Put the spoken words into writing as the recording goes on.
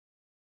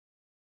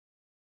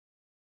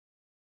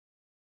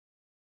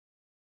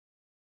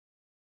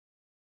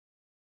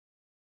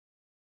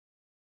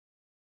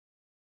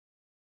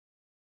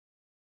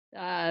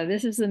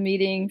This is the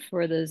meeting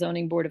for the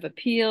Zoning Board of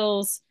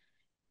Appeals,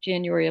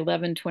 January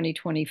 11,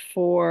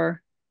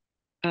 2024.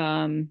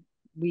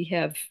 We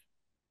have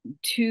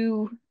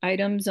two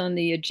items on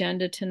the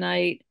agenda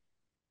tonight.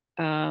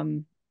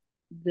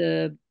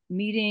 The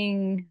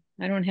meeting,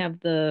 I don't have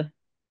the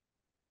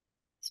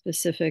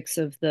specifics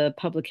of the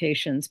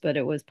publications, but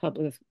it was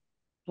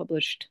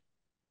published.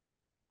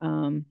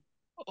 Um,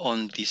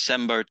 On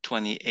December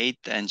 28th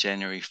and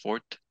January 4th.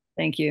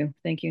 Thank you.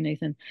 Thank you,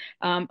 Nathan.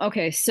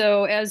 Okay,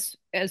 so as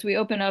we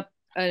open up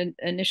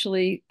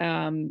initially,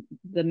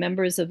 the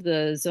members of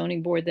the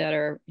zoning board that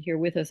are here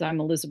with us, I'm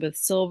Elizabeth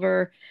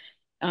Silver.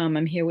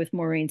 I'm here with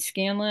Maureen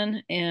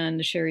Scanlon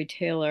and Sherry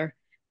Taylor.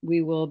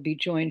 We will be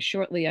joined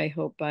shortly, I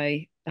hope,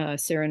 by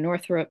Sarah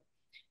Northrop.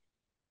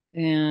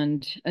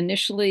 And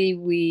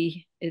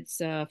initially, it's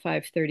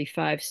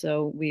 5:35,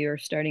 so we are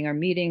starting our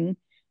meeting.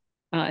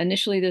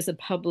 Initially, there's a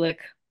public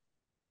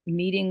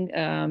meeting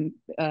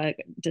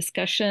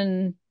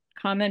discussion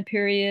comment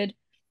period.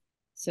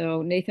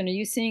 So Nathan, are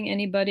you seeing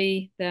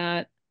anybody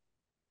that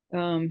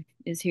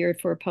is here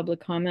for a public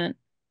comment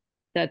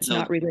that's No,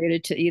 not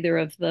related to either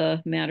of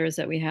the matters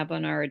that we have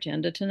on our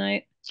agenda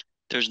tonight?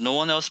 there's no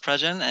one else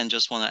present, and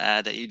just want to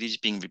add that it is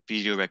being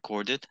video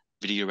recorded.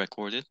 Video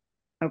recorded.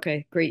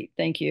 Okay, great.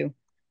 Thank you.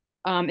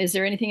 Is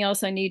there anything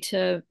else I need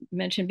to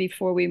mention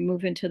before we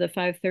move into the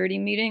 5:30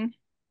 meeting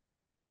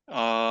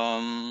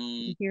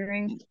Um,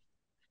 hearing?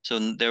 so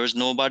there was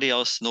nobody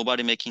else,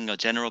 nobody making a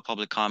general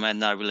public comment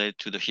not related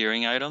to the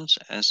hearing items,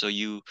 and so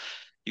you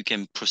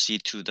can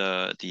proceed to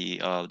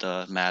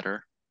the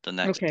matter, the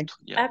next. Okay.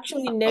 Yeah.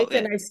 Actually, Oh,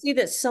 Nathan, I see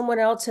that someone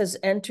else has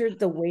entered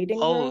the waiting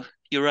oh, room.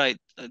 you're right.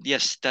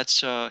 Yes,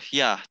 that's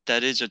yeah,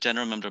 that is a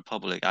general member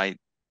public. I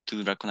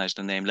do recognize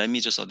the name. Let me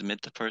just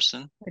admit the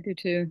person. I do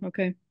too.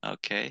 Okay.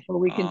 Okay. Well,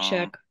 we can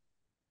check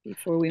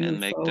before we And move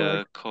make forward.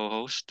 the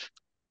co-host.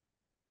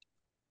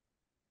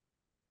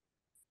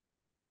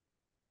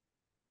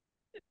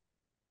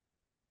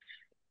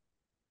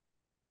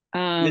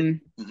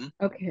 Um, Mhm.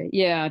 okay.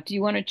 Yeah. Do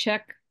you want to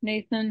check,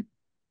 Nathan?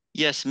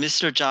 Yes,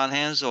 Mr. John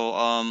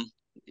Hansel.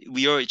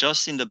 We are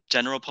just in the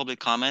general public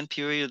comment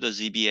period, the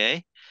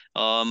ZBA.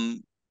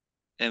 Um,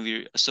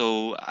 and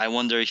so I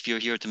wonder if you're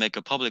here to make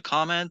a public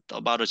comment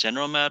about a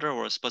general matter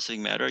or a specific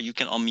matter. You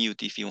can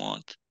unmute if you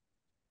want.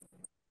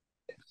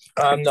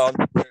 No, I'm gonna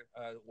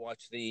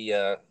watch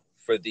the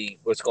for the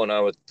what's going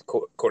on with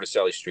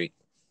Corticelli Street.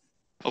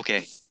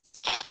 Okay.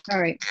 All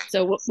right.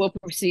 So we'll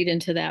proceed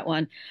into that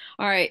one.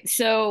 All right.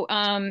 So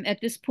at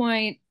this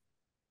point,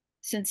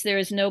 since there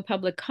is no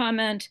public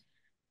comment,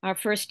 our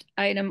first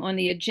item on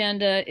the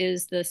agenda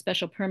is the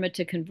special permit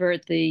to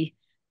convert the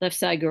left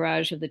side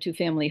garage of the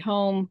two-family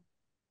home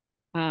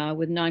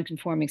with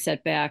non-conforming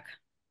setback,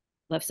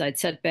 left side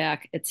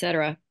setback,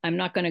 etc. I'm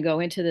not going to go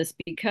into this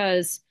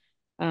because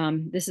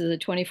this is a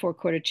 24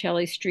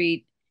 Corticelli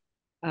Street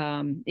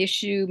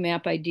issue,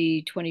 map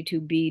ID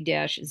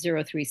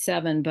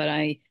 22B-037, but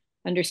I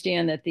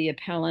understand that the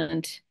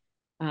appellant,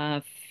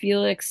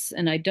 Felix,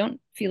 and I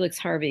don't, Felix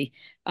Harvey,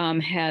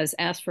 has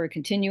asked for a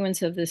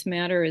continuance of this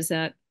matter. Is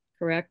that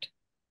correct?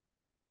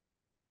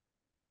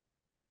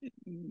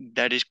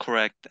 That is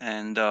correct.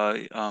 And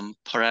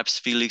perhaps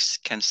Felix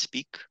can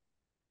speak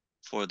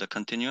for the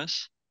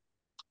continuous.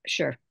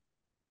 Sure.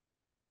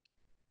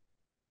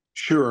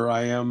 Sure,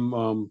 I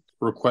am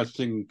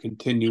requesting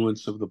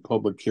continuance of the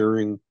public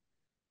hearing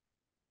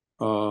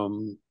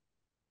until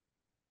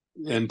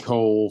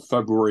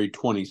February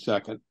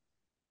 22nd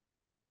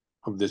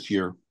of this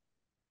year.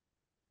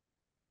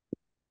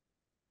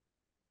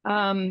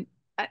 Um,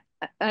 I,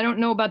 I don't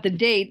know about the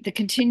date. The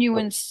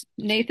continuance,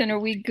 Nathan, are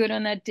we good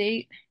on that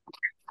date?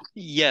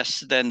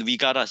 Yes, then we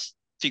gotta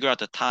figure out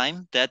the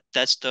time.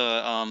 That's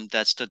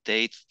the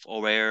date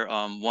for where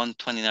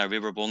 129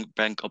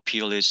 Riverbank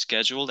appeal is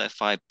scheduled at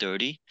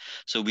 5:30.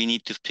 So we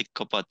need to pick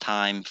up a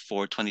time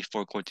for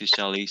 24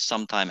 Corticelli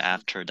sometime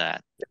after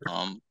that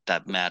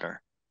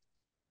matter.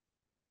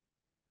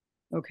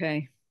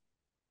 Okay.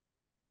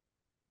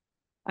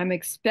 I'm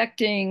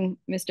expecting,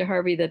 Mr.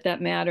 Harvey,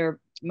 that matter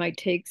might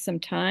take some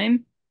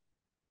time,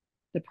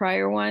 the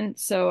prior one.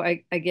 So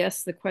I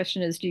guess the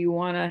question is, do you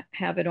want to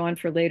have it on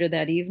for later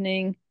that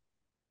evening,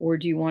 or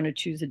do you want to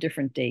choose a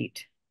different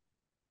date?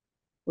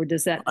 Or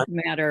does that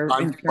matter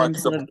in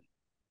terms of?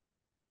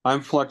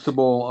 I'm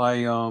flexible.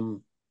 I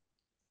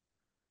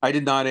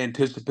did not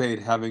anticipate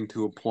having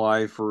to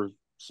apply for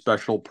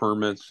special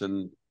permits,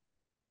 and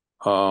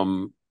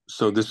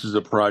so this is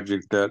a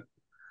project that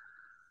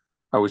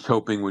I was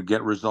hoping would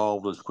get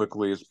resolved as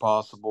quickly as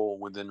possible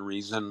within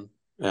reason.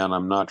 And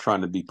I'm not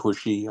trying to be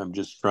pushy. I'm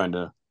just trying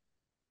to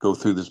go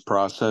through this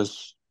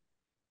process.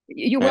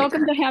 You're And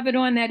welcome to have it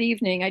on that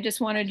evening. I just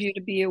wanted you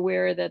to be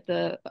aware that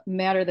the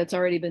matter that's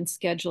already been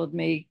scheduled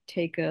may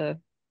take yeah,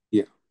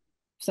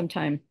 some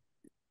time.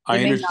 I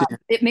It may not. understand.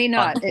 It may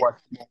not.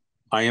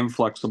 I am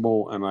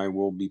flexible and I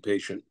will be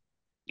patient.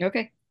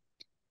 Okay.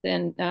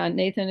 Then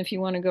Nathan, if you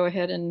want to go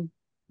ahead and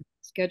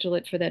schedule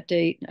it for that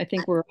date, I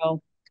think we're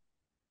all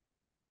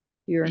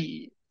here.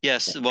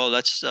 Yes, well,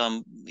 let's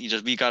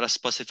we gotta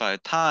specify a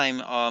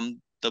time.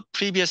 the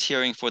previous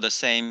hearing for the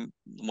same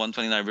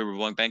 129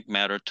 Riverbank Bank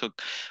matter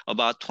took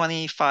about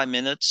 25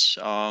 minutes.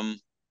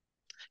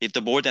 If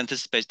the board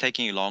anticipates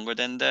taking longer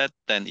than that,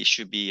 then it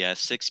should be at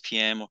 6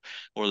 p.m.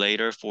 or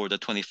later for the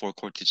 24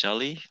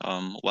 Corticelli.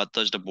 What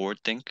does the board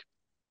think?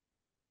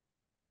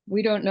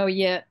 We don't know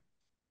yet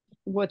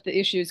what the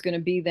issue is going to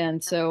be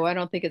then, so I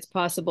don't think it's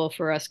possible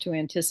for us to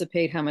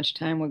anticipate how much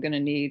time we're going to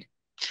need.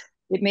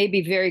 It may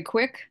be very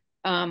quick,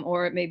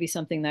 or it may be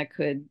something that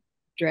could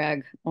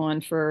drag on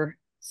for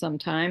some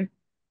time.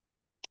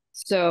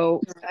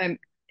 So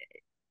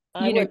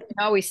you know, would, we can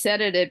always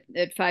set it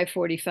at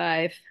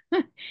 5:45,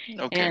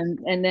 Okay.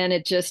 and then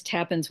it just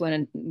happens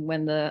when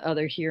the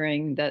other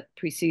hearing that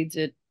precedes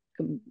it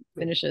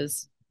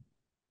finishes.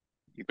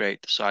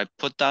 Great. So I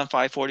put down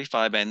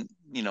 5:45, and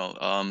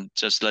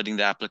just letting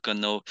the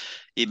applicant know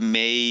it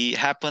may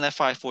happen at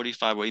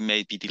 5:45, or it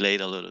may be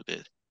delayed a little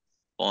bit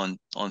on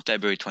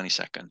February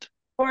 22nd.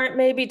 or it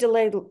may be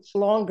delayed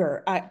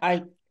longer.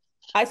 I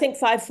think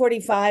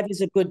 5:45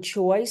 is a good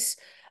choice,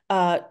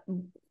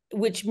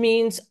 which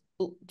means,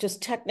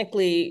 just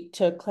technically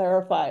to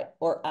clarify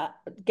or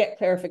get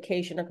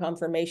clarification or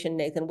confirmation,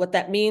 Nathan, what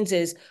that means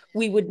is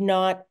we would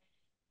not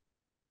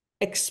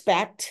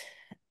expect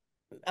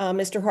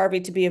Mr.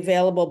 Harvey to be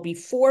available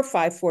before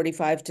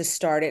 5:45 to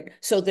start it.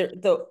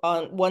 So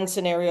on one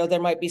scenario,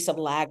 there might be some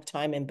lag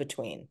time in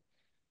between.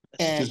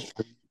 It's just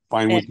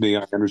fine with me.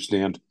 I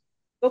understand.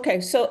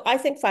 Okay, so I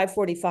think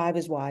 5:45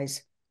 is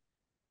wise.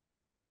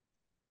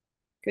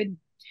 Good.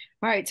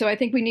 All right, so I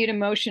think we need a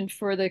motion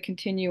for the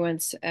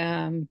continuance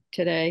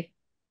today.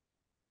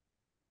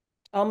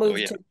 I'll move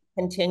to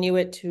continue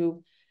it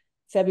to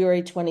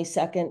February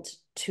 22nd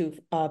to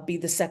be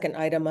the second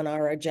item on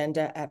our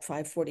agenda at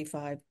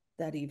 5:45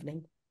 that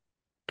evening.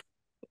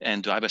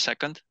 And do I have a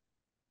second?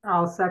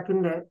 I'll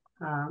second it.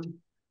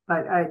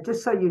 But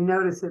just so you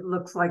notice, it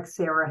looks like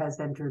Sarah has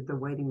entered the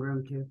waiting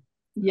room too.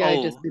 Yeah,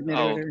 I just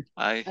admitted her.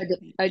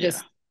 I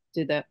just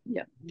did that.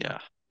 Yeah. Yeah.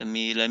 Let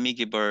me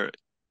give her.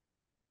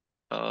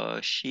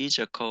 She's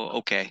a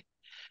okay.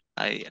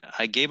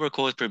 I gave her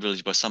co-host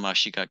privilege, but somehow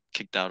she got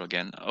kicked out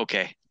again.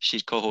 Okay,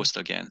 she's co-host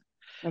again.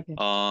 Okay.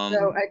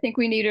 So I think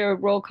we need a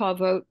roll call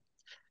vote.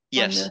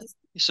 Yes. On this.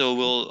 So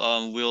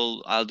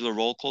I'll do a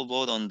roll call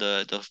vote on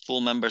the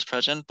full members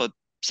present. But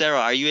Sarah,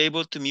 are you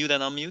able to mute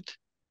and unmute?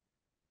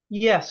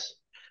 Yes.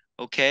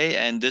 Okay,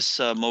 and this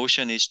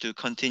motion is to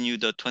continue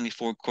the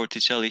 24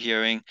 Corticelli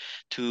hearing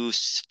to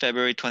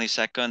February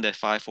 22nd at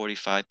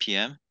 5:45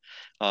 p.m.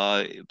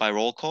 By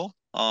roll call.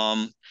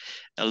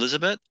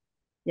 Elizabeth?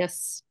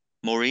 Yes.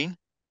 Maureen?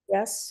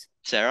 Yes.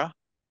 Sarah?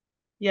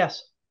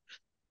 Yes.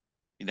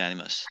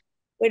 Unanimous.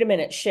 Wait a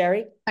minute,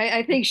 Sherry?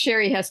 I think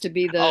Sherry has to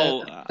be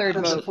the third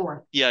vote.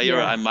 Fourth. Yeah, you're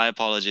right. My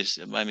apologies.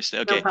 My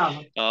mistake. Okay. No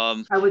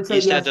problem. I would say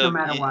yes no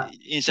matter what.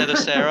 Instead of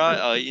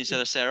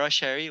Sarah,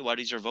 Sherry, what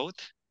is your vote?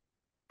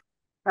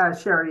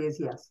 Sherry is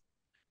yes.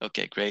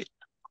 Okay, great.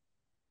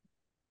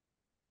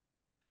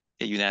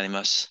 Okay,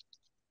 unanimous.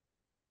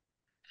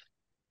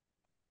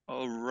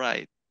 All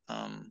right.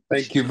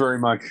 Thank you very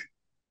much.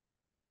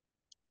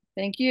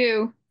 Thank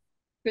you.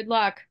 Good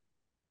luck.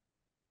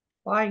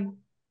 Bye.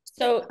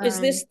 So is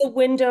this the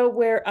window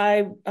where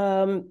I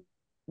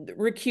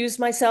recuse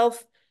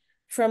myself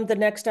from the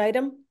next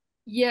item?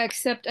 Yeah,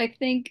 except I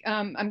think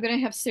I'm going to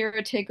have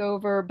Sarah take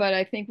over, but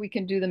I think we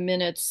can do the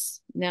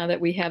minutes now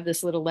that we have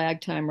this little lag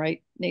time,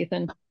 right,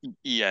 Nathan?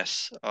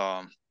 Yes.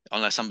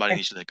 Unless somebody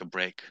needs to take a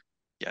break.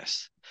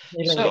 Yes.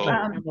 Maybe I can get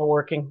my camera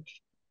working.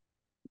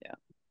 Yeah.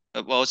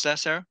 What was that,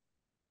 Sarah?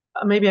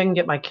 Maybe I can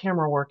get my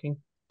camera working.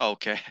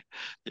 Okay.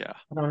 Yeah.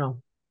 I don't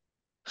know.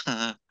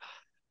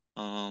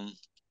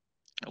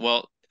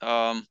 Well,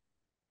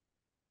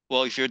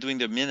 if you're doing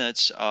the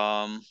minutes,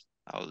 I'll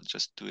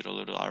just do it a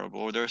little out of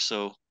order.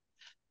 So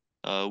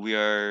we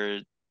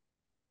are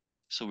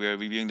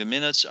reviewing the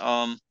minutes.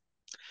 So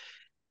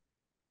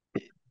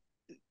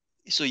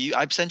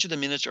I've sent you the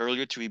minutes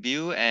earlier to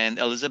review, and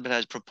Elizabeth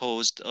has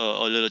proposed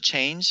a little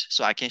change,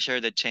 so I can share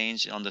that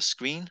change on the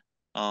screen.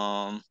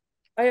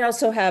 I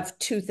also have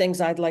two things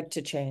I'd like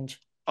to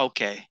change.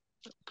 Okay,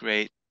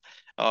 great.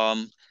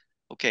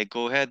 Okay,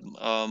 go ahead.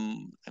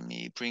 Let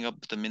me bring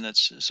up the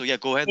minutes. So yeah,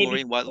 go ahead,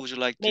 Maureen. What would you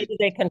like to? Maybe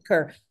they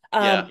concur.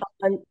 Yeah.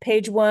 On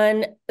page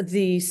 1,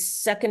 the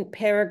second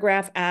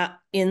paragraph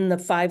in the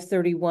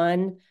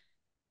 531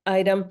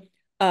 item,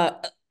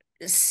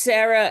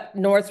 Sarah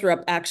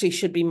Northrop actually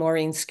should be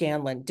Maureen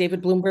Scanlon.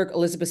 David Bloomberg,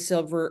 Elizabeth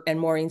Silver, and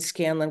Maureen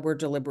Scanlon were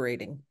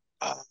deliberating.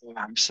 Oh,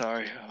 I'm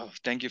sorry. Oh,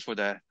 thank you for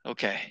that.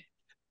 Okay.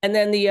 And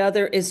then the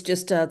other is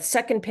just a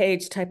second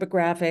page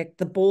typographic,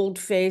 the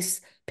boldface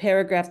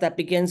paragraph that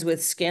begins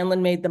with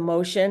Scanlon made the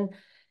motion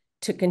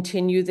to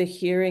continue the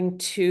hearing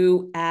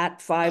to at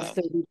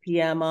 5:30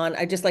 p.m. on.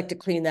 I just like to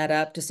clean that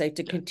up to say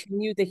to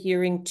continue the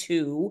hearing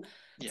to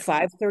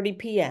 5:30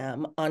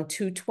 p.m. on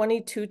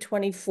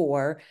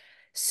 2/22/24.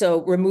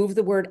 So remove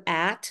the word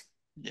at.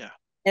 Yeah.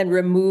 And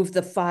remove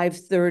the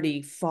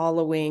 5:30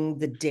 following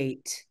the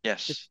date.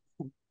 Yes. Just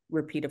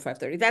repeat of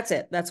 5:30. That's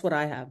it. That's what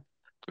I have.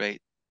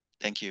 Great.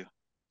 Thank you.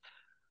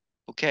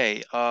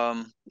 Okay.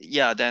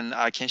 Yeah, then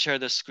I can share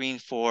the screen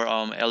for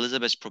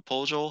Elizabeth's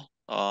proposal.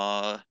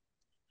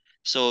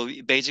 So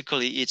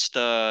basically, it's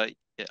the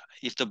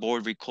if the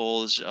board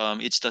recalls,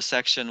 it's the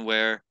section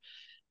where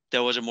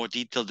there was a more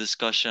detailed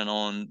discussion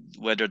on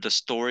whether the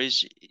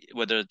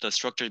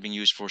structure is being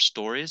used for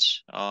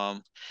storage.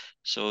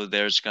 So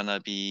there's gonna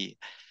be.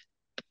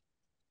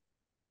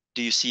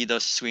 Do you see the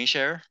screen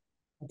share?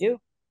 I do.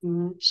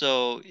 Mhm.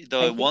 So the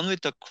Thank you. one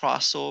with the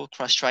cross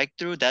strike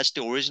through, that's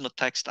the original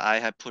text I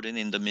had put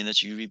in the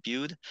minutes you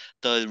reviewed.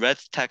 The red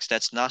text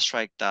that's not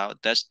striked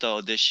out, that's the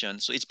addition.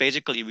 So it's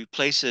basically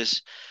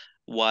replaces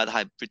what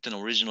I've written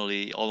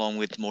originally, along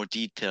with more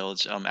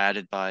details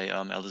added by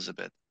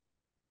Elizabeth.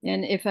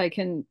 And if I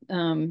can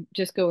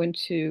just go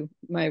into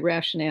my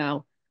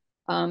rationale,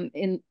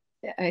 in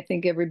I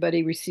think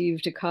everybody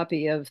received a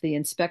copy of the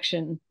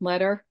inspection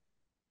letter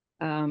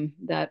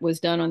that was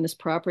done on this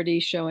property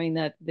showing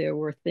that there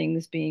were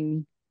things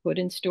being put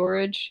in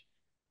storage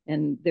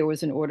and there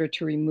was an order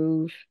to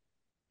remove.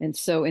 And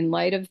so, in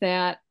light of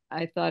that,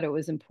 I thought it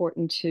was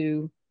important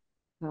to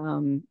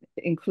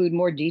include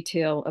more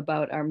detail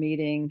about our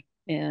meeting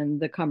and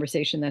the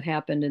conversation that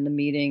happened in the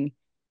meeting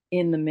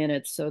in the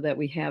minutes so that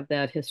we have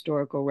that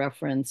historical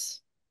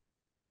reference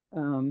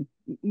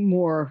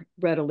more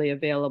readily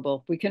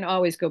available. We can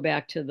always go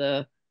back to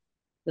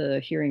the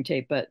hearing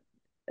tape, but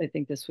I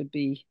think this would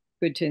be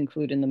good to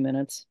include in the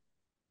minutes.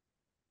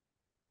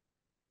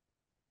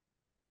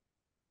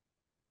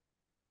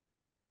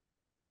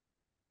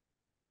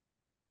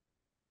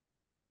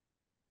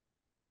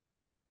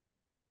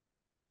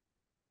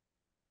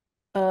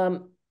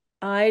 Um,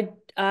 I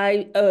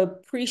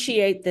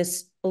appreciate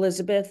this,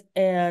 Elizabeth,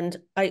 and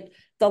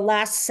the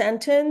last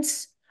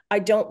sentence I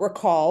don't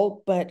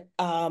recall, but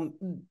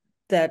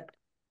that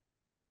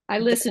I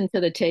listened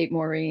to the tape,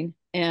 Maureen,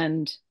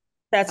 and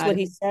that's I what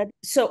he said.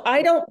 So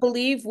I don't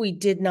believe we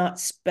did not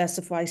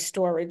specify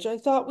storage. I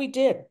thought we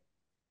did.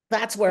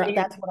 That's what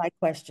I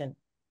question.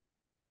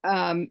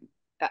 um,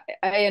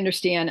 I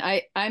understand.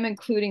 I'm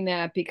including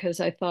that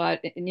because I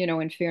thought,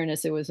 in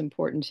fairness, it was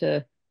important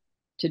to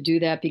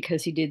do that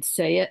because he did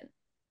say it.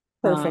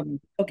 Perfect.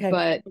 Okay.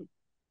 But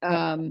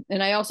Yep.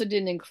 and I also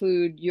didn't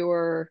include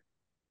your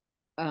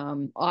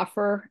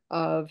offer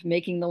of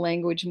making the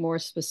language more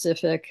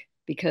specific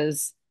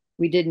because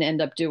we didn't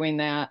end up doing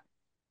that.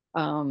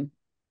 Um,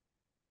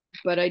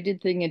 but I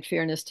did think, in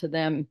fairness to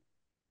them,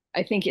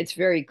 I think it's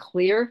very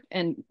clear.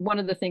 And one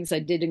of the things I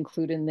did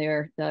include in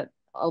there that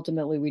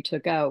ultimately we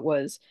took out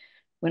was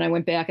when I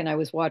went back and I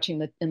was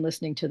watching and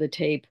listening to the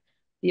tape,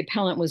 the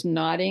appellant was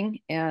nodding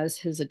as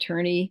his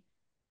attorney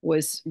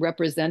was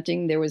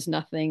representing. There was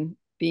nothing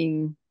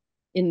being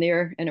in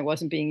there and it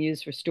wasn't being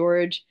used for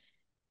storage.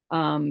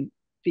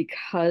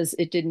 Because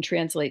it didn't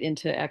translate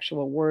into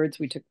actual words,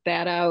 we took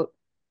that out.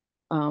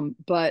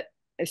 But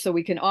so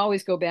we can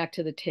always go back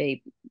to the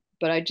tape.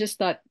 But I just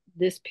thought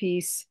this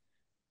piece,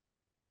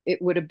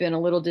 it would have been a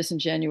little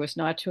disingenuous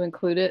not to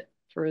include it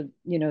for,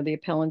 the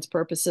appellant's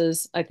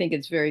purposes. I think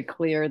it's very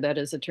clear that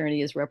his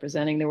attorney is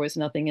representing. There was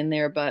nothing in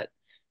there, but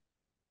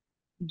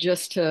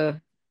just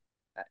to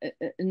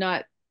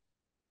not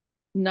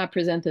not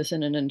present this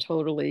in an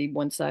totally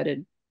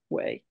one-sided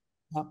way.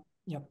 Yep.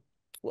 Yep.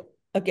 Well,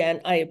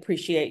 again, I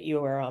appreciate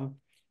your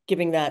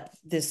giving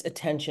this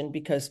attention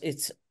because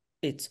it's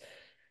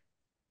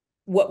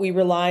what we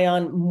rely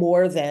on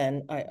more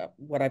than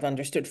what I've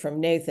understood from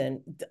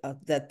Nathan,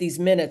 that these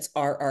minutes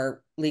are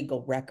our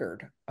legal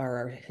record,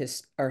 are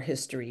our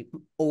history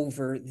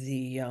over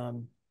the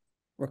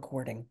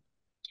recording.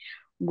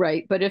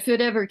 Right. But if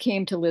it ever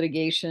came to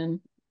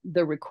litigation,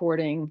 the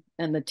recording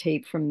and the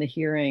tape from the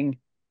hearing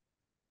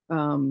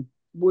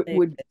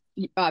would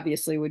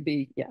obviously would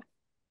be, yeah.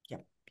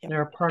 Yep.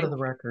 They're a part of the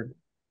record.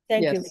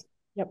 Thank you. Yes.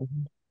 Yep.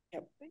 Mhm.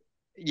 Yep.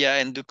 Yeah,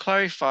 and to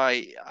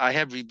clarify, I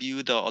have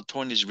reviewed the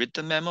attorney's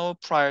written memo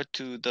prior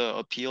to the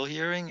appeal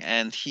hearing,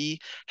 and he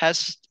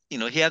has, he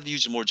had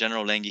used more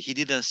general language. He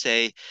didn't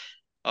say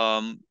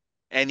um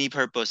any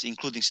purpose,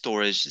 including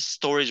storage.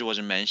 Storage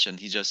wasn't mentioned.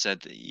 He just said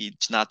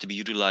it's not to be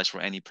utilized for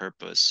any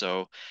purpose.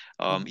 So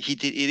he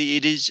did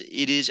it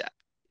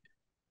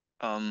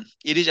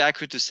is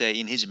accurate to say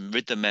in his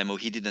written memo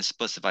he didn't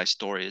specify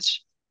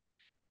storage.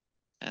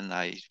 And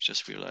I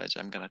just realized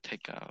I'm gonna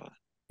take out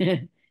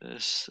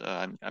this.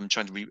 I'm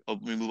trying to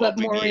remove But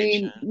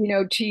Maureen,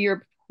 abbreviation. to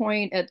your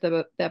point at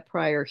that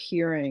prior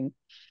hearing,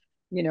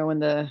 in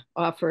the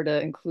offer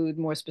to include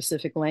more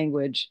specific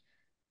language,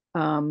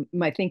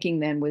 my thinking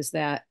then was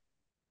that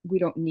we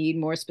don't need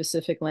more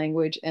specific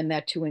language and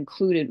that to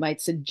include it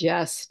might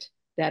suggest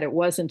that it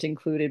wasn't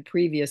included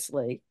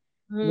previously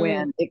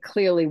when it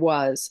clearly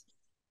was.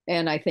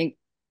 And I think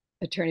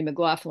Attorney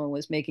McLaughlin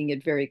was making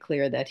it very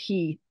clear that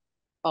he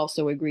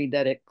also agreed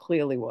that it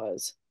clearly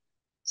was.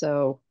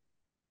 So,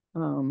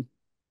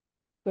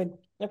 Good.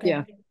 Okay.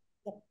 yeah.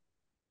 Yep.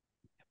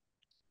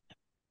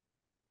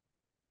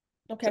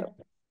 Okay.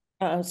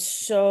 So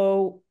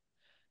So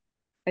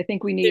I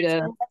think we need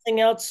there's nothing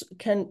else.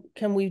 Can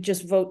we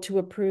just vote to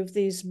approve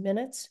these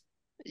minutes?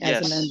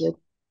 as Yes. amended.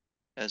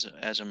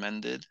 as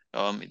amended.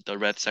 The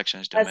red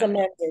section is the As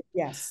amendment. amended,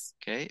 yes.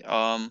 Okay.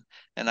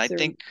 And I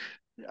think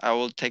I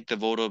will take the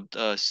vote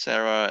of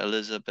Sarah,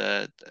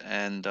 Elizabeth,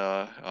 and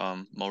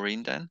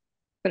Maureen then.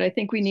 But I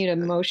think we need a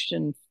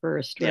motion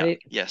first, Yeah.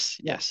 right? Yes.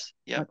 Yeah. Yes.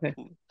 Yeah. Okay.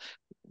 Who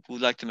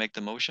would like to make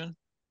the motion?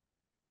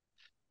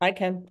 I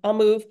can. I'll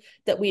move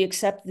that we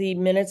accept the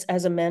minutes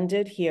as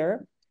amended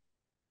here.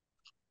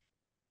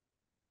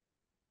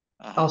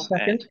 I'll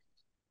second.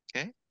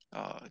 Okay.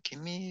 Give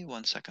me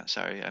 1 second.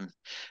 Sorry, I'm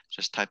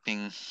just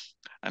typing.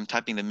 I'm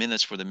typing the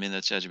minutes for the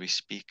minutes as we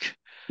speak.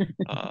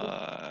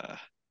 Where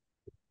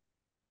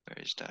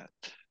is that?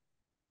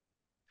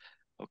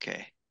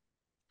 Okay.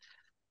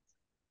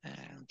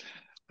 And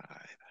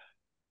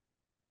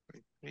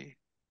 5, 3.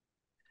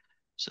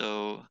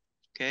 So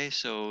okay,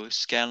 so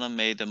Scanlon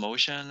made the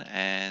motion,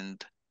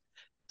 and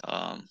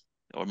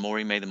or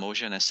Maureen made the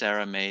motion, and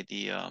Sarah made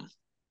the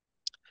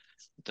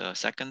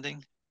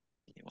seconding.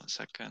 Give me 1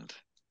 second.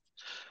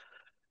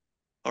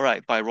 All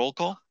right, by roll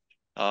call,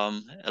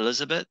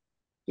 Elizabeth,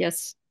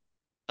 Yes.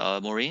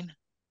 Maureen,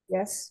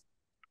 Yes.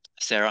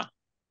 Sarah.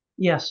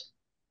 Yes.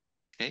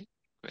 Okay,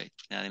 great,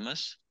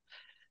 unanimous.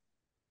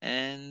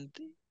 And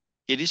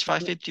it is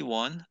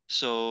 5:51.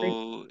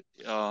 So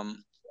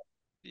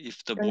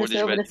if the Turn board this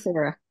is over ready, to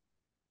Sarah.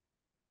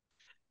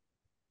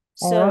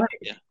 All So right.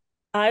 yeah.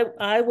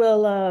 I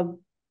will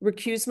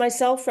recuse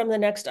myself from the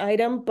next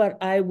item,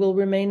 but I will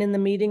remain in the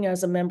meeting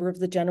as a member of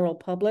the general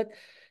public.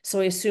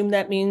 So I assume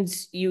that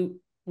means you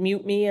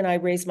mute me and I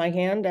raise my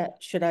hand.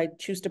 Should I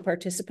choose to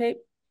participate?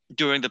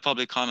 During the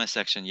public comment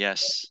section,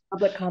 yes.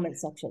 Public comment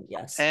section,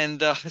 yes.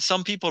 And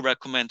some people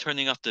recommend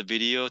turning off the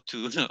video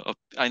to.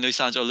 I know it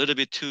sounds a little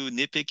bit too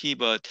nitpicky,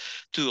 but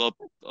to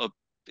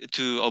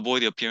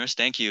avoid the appearance.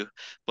 Thank you,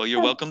 but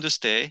you're welcome to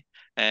stay.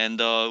 And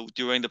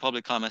during the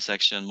public comment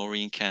section,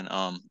 Maureen can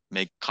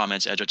make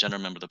comments as a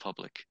general member of the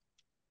public.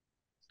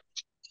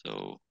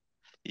 So,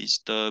 is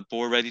the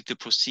board ready to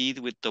proceed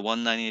with the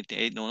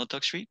 198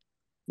 Nonotuck Street?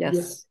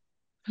 Yes.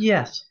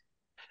 Yes.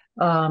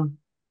 My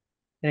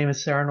name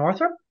is Sarah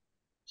Northrop.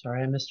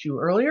 Sorry I missed you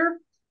earlier.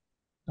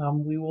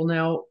 We will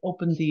now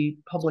open the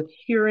public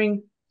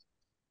hearing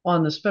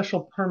on the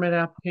special permit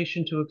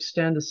application to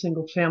extend a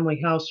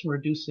single-family house from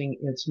reducing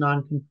its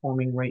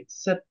non-conforming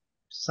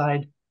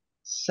side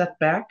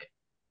setback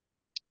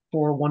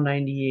for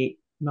 198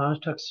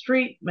 Nonotuck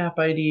Street, map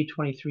ID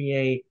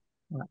 23A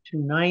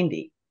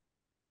 290.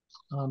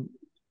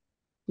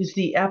 Is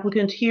the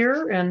applicant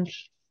here? And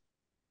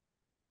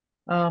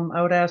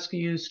I would ask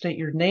you state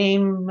your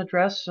name,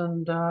 address,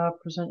 and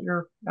present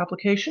your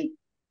application.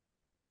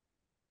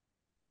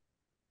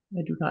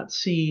 I do not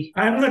see.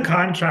 I'm the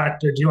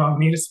contractor. Do you want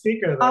me to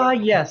speak or the?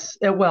 Yes.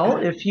 Well,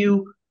 if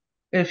you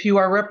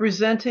are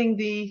representing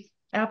the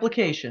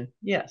application,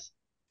 yes.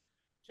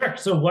 Sure.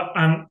 So what?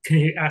 Can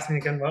you ask me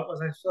again? What was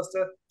I supposed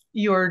to?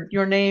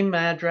 Your name,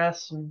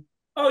 address, and.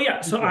 Oh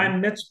yeah. So I'm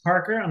Mitch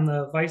Parker. I'm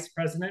the vice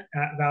president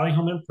at Valley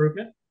Home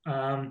Improvement,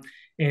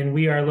 and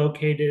we are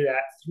located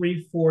at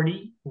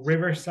 340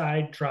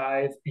 Riverside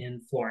Drive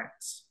in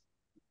Florence.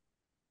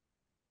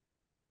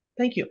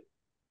 Thank you.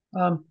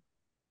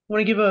 Want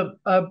to give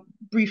a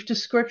brief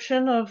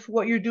description of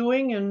what you're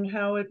doing and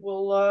how it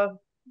will,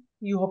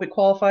 you hope it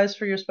qualifies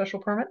for your special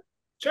permit?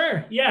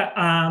 Sure.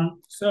 Yeah.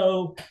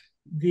 So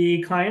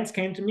the clients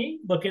came to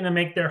me looking to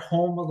make their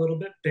home a little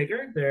bit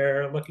bigger.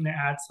 They're looking to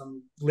add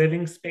some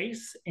living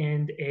space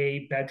and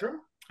a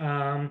bedroom.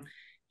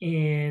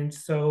 And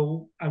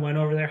so I went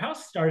over their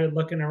house, started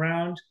looking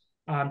around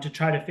to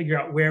try to figure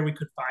out where we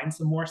could find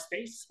some more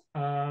space.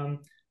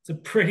 It's a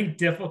pretty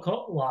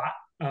difficult lot.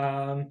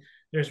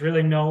 There's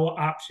really no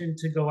option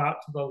to go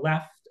out to the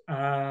left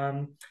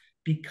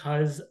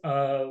because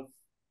of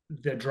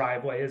the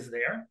driveway is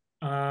there.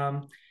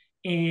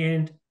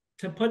 And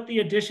to put the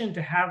addition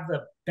to have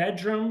the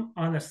bedroom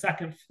on the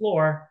second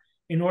floor,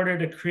 in order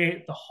to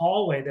create the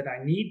hallway that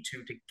I need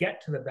to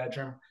get to the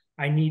bedroom,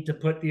 I need to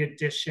put the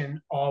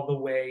addition all the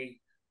way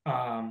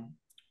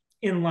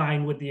in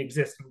line with the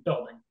existing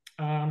building.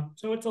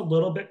 So it's a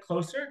little bit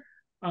closer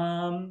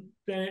than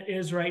it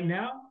is right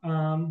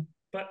now.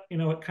 But,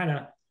 it kind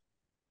of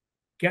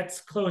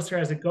gets closer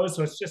as it goes.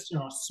 So it's just,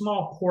 a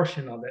small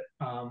portion of it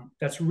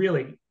that's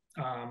really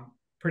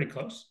pretty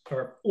close,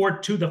 or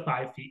to the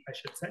 5 feet, I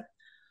should say.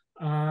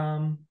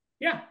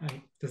 Yeah,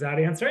 does that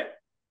answer it?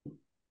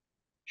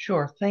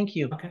 Sure, thank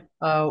you. Okay.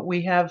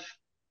 We have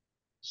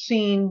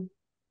seen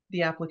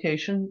the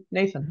application.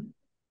 Nathan.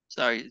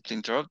 Sorry to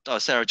interrupt.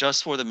 Sarah,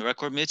 just for the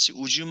record, Mitch,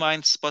 would you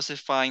mind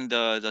specifying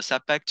the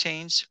setback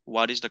change?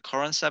 What is the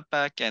current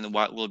setback and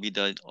what will be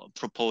the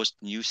proposed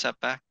new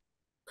setback?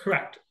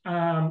 Correct.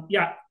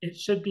 Yeah, it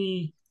should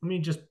be. Let me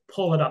just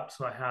pull it up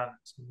so I have it.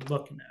 So I'm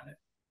looking at it.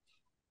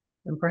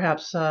 And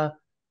perhaps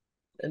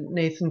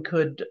Nathan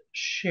could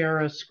share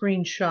a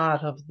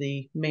screenshot of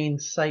the main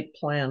site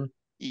plan.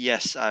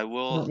 Yes, I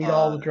will. You don't need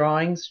all the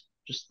drawings,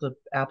 just the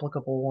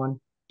applicable one.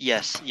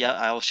 Yes, yeah,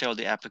 I'll show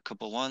the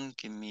applicable one.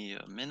 Give me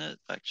a minute.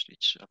 Actually,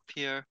 it's up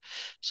here.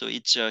 So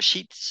it's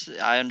sheet.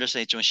 I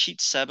understand it's on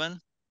sheet 7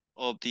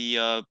 of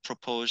the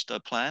proposed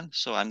plan,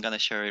 so I'm gonna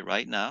share it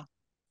right now.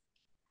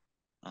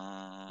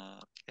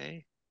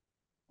 Okay.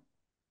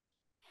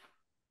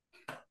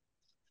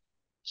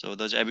 So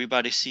does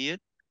everybody see it?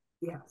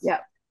 Yes. Yeah.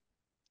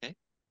 Okay.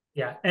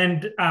 Yeah,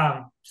 and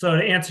so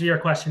to answer your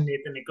question,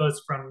 Nathan, it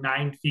goes from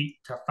 9 feet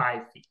to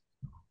 5 feet.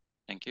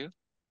 Thank you.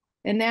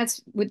 And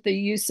that's with the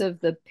use of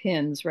the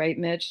pins, right,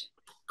 Mitch?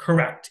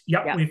 Correct.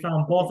 Yep, Yeah. we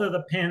found both of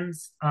the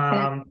pins.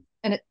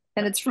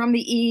 And it's from the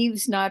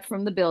eaves, not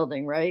from the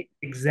building, right?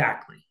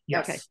 Exactly.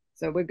 Yes. Okay,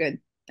 so we're good.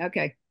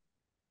 Okay.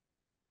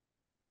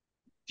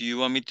 Do you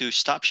want me to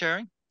stop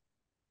sharing?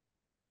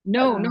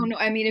 No, no, no.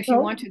 I mean, if you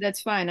No. want to,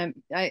 that's fine.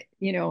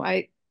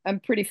 I'm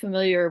pretty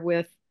familiar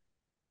with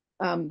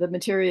the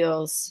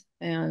materials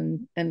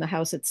and the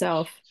house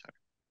itself.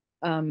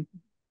 Um,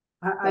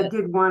 I but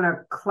did want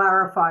to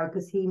clarify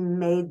because he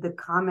made the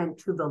comment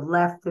to the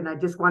left, and I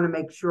just want to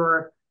make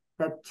sure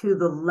that to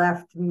the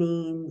left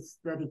means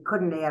that he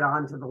couldn't add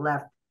on to the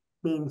left,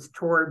 means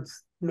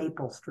towards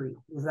Maple Street.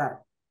 Is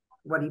that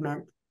what he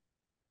meant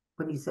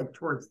when you said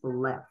towards the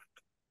left?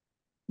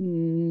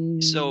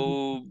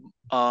 So,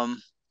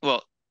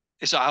 well,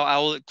 so I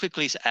will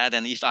quickly add,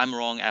 and if I'm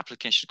wrong,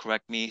 applicant should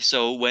correct me.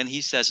 So when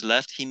he says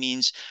left, he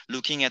means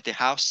looking at the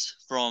house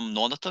from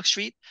Northampton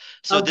Street.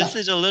 So Okay. this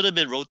is a little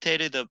bit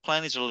rotated. The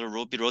plan is a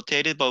little bit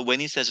rotated, but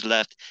when he says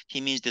left, he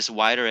means this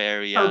wider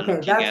area Okay,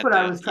 looking that's at what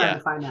I the, was trying yeah, to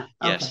find out.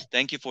 Okay. yes.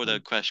 Thank you for the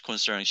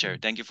concern, Sherry.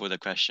 Thank you for the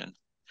question.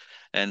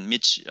 And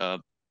Mitch,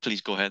 please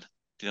go ahead.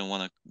 Didn't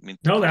want to mean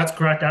to No, cut that's you.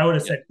 correct. I would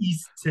have Yeah. said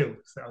east too.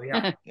 So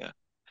yeah. Yeah.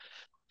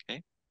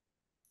 Okay.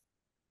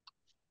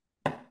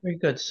 Very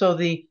good. So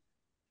the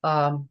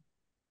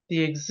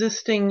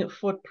existing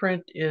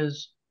footprint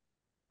is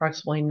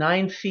approximately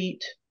 9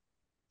 feet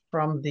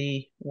from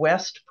the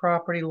west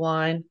property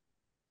line,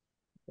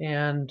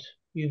 and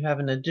you have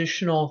an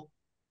additional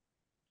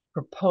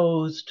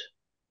proposed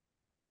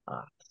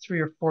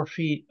 3 or 4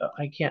 feet.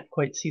 I can't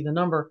quite see the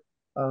number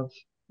of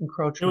It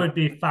encroachment. would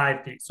be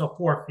 5 feet, so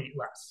 4 feet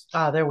less.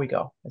 There we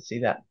go. I see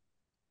that.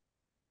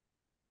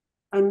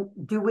 And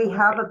do we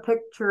have a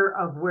picture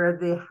of where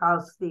the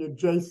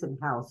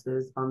adjacent house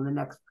is on the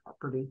next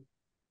property?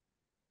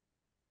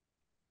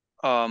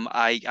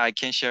 I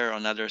can share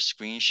another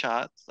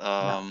screenshot.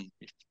 Yeah.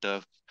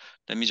 If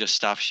let me just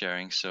stop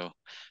sharing so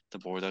the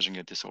board doesn't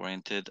get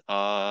disoriented.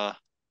 Where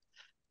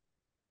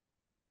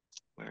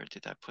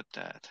did I put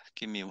that?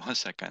 Give me 1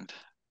 second.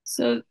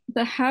 so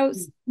the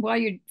house, while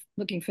you're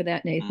looking for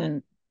that,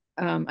 Nathan,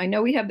 I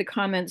know we have the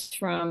comments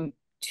from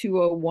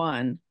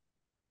 201,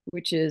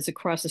 which is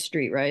across the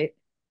street, right?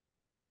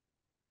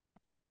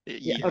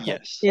 Yeah. Okay.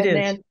 Yes. It And is.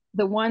 then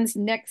the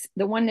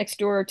one next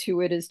door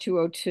to it is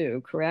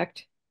 202,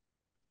 correct?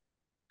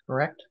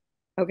 Correct.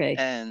 Okay.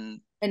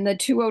 And And the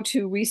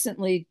 202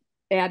 recently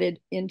added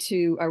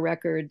into a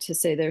record to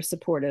say they're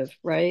supportive,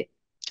 right?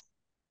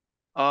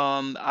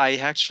 I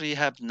actually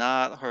have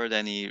not heard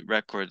any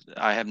record.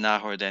 I have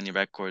not heard any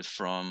record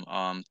from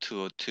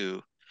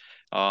 202.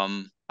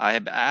 I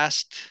have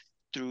asked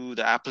through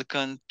the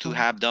applicant to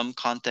have them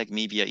contact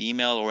me via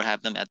email or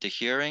have them at the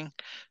hearing.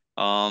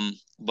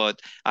 But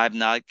I've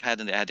not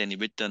had any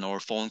written or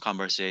phone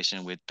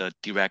conversation with the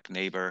direct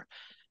neighbor.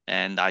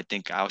 And I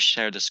think I'll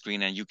share the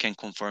screen and you can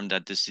confirm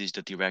that this is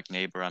the direct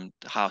neighbor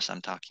house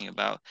I'm talking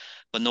about.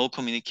 But no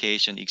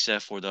communication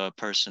except for the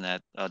person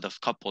at the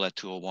couple at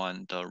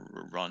 201, the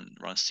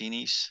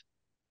Roncini's,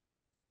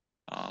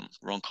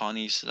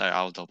 Ronconi's.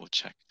 I'll double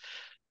check.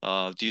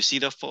 Do you see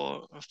the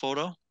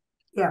photo?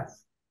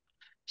 Yes.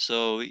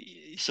 So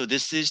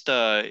this is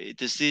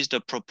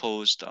the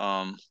proposed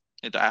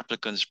the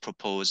applicant's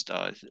proposed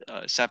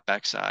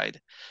setback side.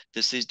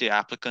 This is the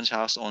applicant's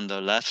house on the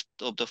left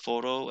of the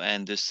photo,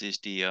 and this is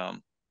the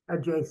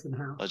Adjacent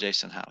house.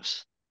 adjacent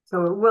house.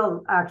 So it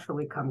will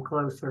actually come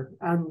closer,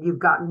 and you've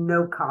gotten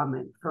no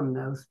comment from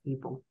those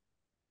people.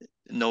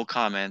 No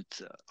comment.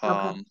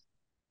 Okay.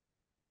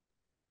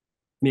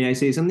 May I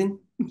say something?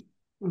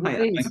 Hi,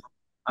 Please.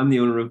 I'm the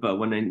owner of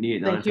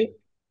 198 Thank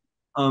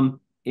you.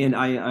 and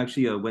I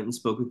actually went and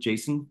spoke with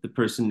Jason, the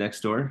person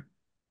next door.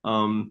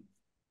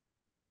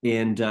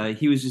 And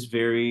he was just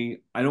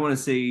very, I don't want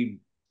to say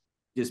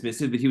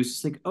dismissive, but he was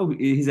just like, oh,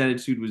 his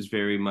attitude was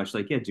very much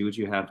like, yeah, do what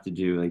you have to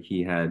do. Like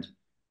he had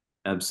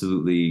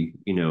absolutely,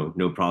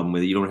 no problem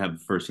with it. You don't have a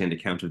firsthand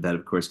account of that,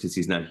 of course, because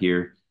he's not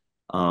here.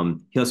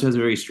 He also has a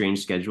very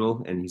strange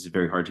schedule, and he's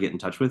very hard to get in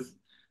touch with.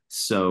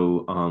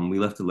 So we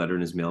left a letter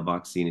in his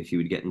mailbox seeing if he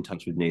would get in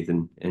touch with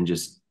Nathan and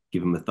just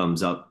give him a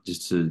thumbs up,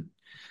 just to,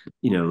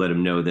 let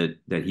him know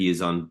that he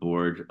is on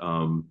board.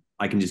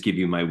 I can just give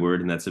you my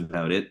word, and that's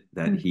about it.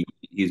 That he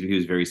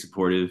was very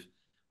supportive,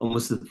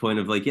 almost to the point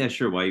of like, yeah,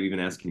 sure, why are you even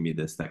asking me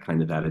this? That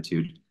kind of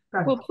attitude.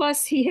 Well,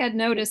 plus he had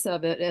notice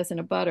of it as an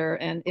abutter,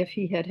 and if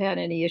he had had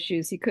any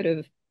issues, he could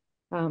have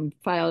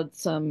filed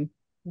some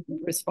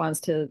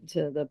response to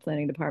the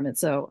planning department.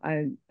 So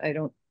I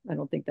don't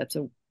think that's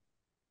a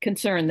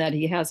concern that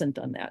he hasn't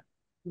done that.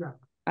 Yeah.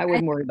 I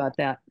wouldn't worry about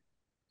that.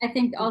 I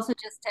think also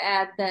just to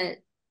add that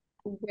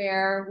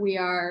where we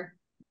are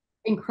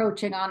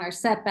encroaching on our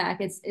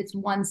setback. It's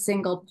one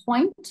single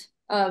point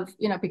of,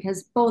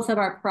 because both of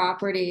our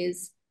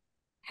properties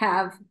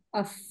have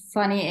a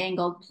funny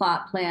angled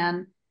plot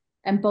plan,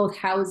 and both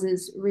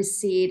houses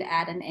recede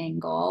at an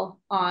angle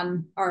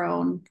on our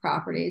own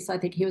property. So I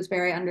think he was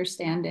very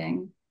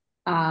understanding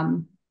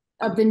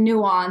of the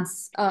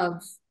nuance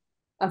of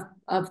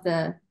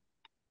the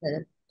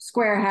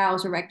square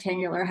house or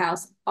rectangular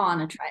house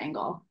on a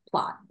triangle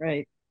plot.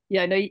 Right.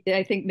 Yeah, no,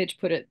 I think Mitch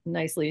put it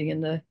nicely in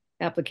the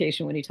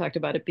application when he talked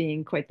about it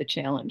being quite the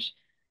challenge.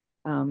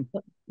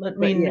 Let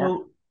me yeah.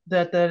 note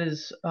that that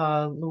is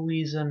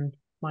Louise and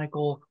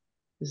Michael.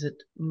 Is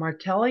it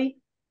Martelli?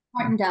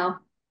 Martindale.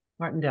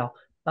 Martindale.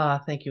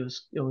 Thank you.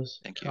 It was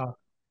Thank you.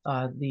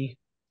 the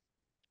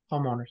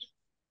homeowners.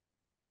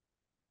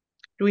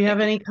 Do we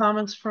have any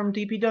comments from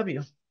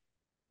DPW?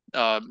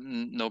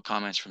 No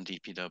comments from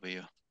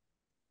DPW.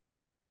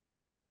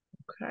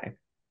 Okay.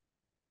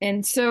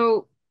 And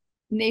so,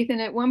 Nathan,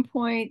 at one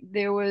point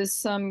there was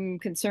some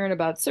concern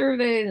about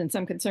surveys and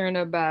some concern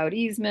about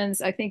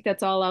easements. I think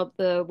that's all out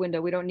the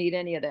window. We don't need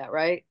any of that,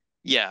 right?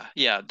 Yeah,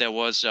 there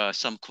was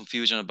some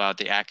confusion about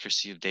the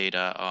accuracy of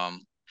data.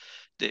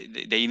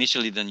 They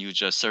initially didn't use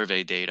just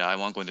survey data. I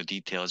won't go into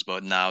details,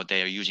 but now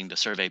they are using the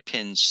survey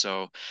pins,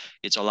 so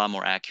it's a lot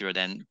more accurate.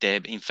 And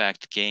they've in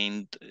fact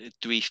gained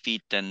 3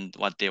 feet than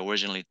what they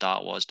originally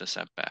thought was the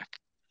setback.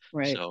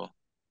 Right. So,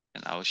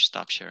 and I will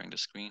stop sharing the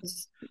screen.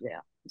 Yeah.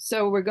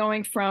 So we're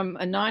going from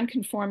a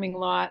non-conforming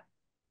lot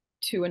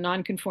to a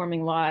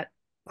non-conforming lot.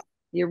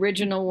 The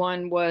original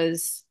one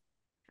was,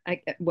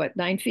 what,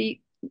 9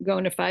 feet,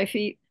 going to 5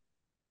 feet?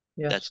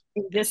 Yes.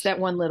 Just that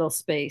one little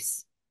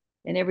space.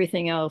 And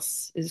everything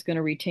else is going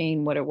to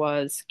retain what it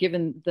was,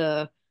 given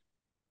the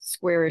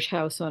squarish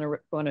house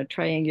on a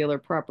triangular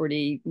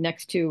property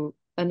next to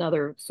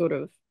another sort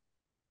of,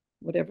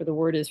 whatever the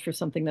word is for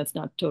something that's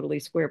not totally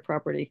square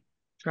property.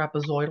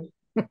 Trapezoidal.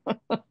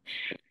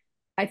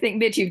 I think,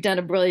 Mitch, you've done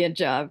a brilliant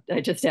job,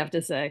 I just have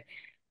to say,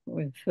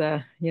 with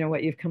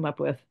what you've come up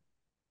with.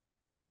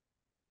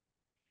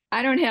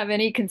 I don't have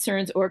any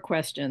concerns or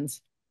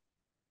questions.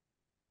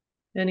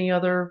 Any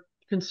other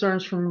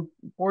concerns from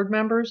board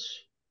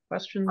members?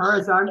 Questions? As far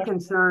as I'm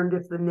concerned,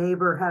 if the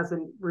neighbor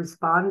hasn't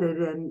responded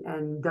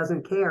and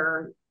doesn't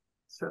care,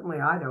 certainly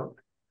I don't.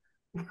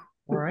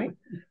 All right.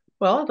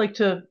 Well, I'd like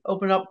to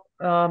open up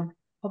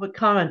public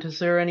comment. Is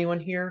there anyone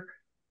here?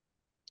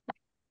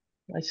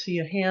 I see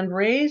a hand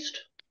raised.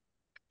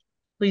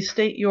 Please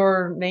state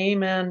your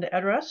name and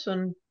address.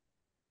 And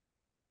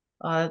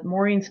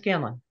Maureen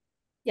Scanlon.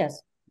 Yes.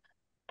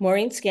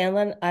 Maureen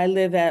Scanlon. I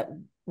live at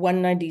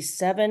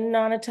 197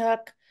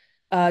 Nonotuck,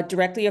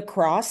 directly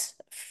across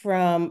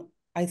from,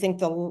 I think,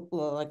 the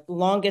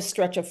longest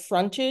stretch of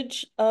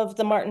frontage of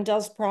the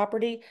Martindale's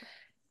property.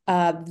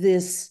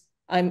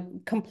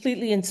 I'm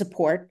completely in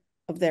support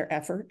of their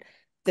effort.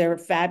 They're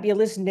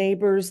fabulous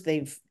neighbors.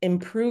 They've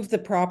improved the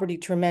property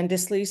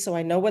tremendously. So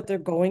I know what they're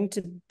going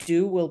to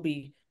do will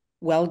be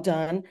well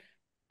done.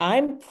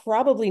 I'm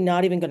probably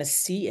not even going to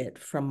see it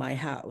from my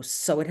house,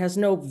 so it has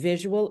no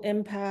visual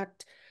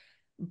impact.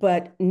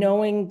 But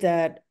knowing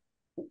that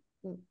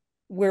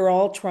we're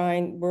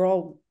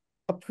all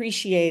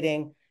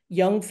appreciating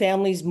young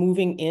families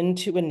moving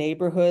into a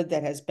neighborhood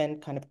that has been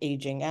kind of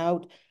aging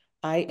out,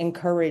 I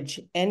encourage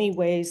any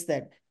ways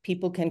that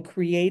people can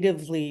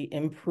creatively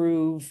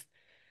improve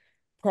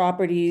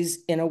properties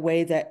in a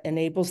way that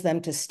enables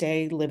them to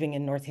stay living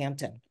in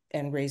Northampton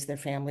and raise their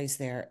families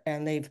there.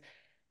 And they've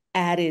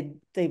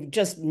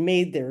just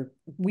made their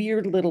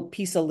weird little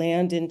piece of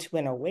land into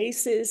an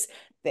oasis.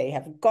 They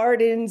have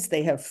gardens,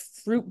 they have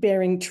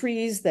fruit-bearing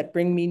trees that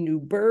bring me new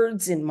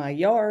birds in my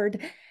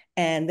yard,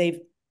 and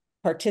they've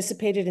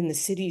participated in the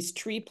city's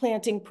tree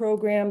planting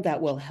program that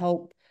will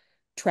help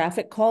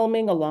traffic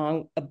calming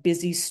along a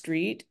busy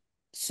street.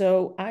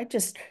 So I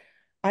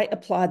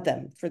applaud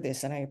them for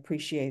this, and I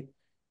appreciate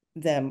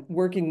them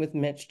working with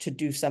Mitch to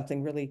do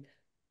something really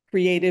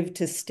creative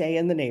to stay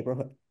in the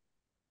neighborhood.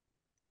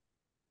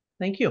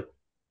 Thank you.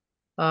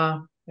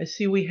 I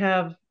see we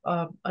have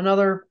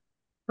another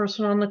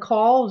person on the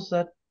call. Is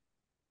that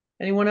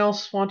anyone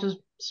else want to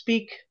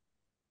speak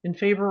in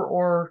favor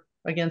or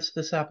against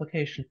this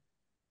application?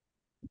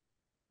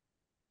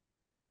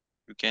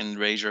 You can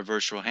raise your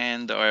virtual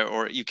hand,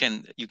 or you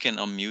can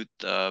unmute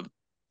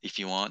if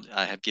you want.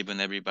 I have given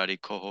everybody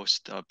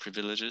co-host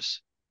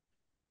privileges.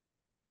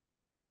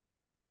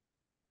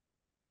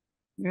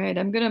 All right,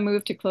 I'm going to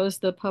move to close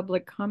the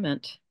public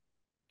comment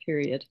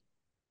period.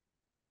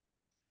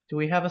 Do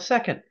we have a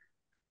second?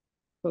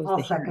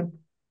 I'll second.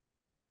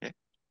 Okay.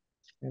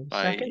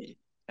 Second?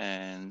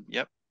 And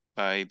yep,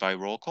 by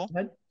roll call.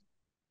 Go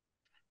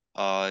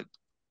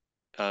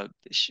ahead.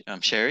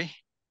 Sherry,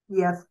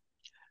 Yes.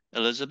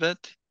 Elizabeth,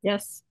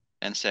 Yes.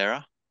 and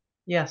Sarah.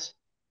 Yes.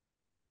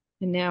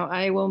 And now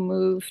I will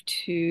move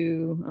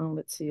to,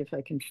 let's see if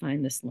I can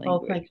find this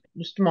language. Oh, thank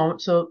you. Just a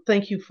moment. So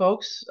thank you,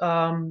 folks.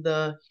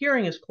 The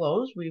hearing is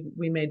closed.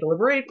 We may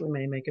deliberate, we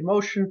may make a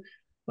motion,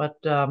 but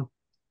we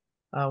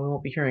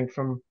won't be hearing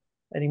from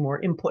any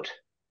more input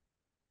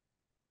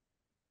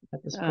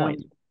at this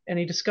point.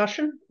 Any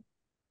discussion?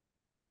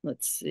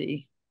 Let's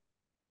see.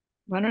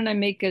 Why don't I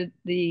make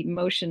the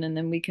motion and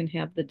then we can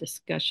have the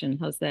discussion?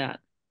 How's that?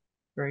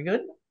 Very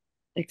good.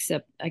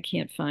 Except I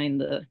can't find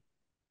the,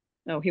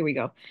 oh, here we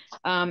go.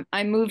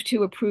 I move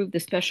to approve the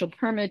special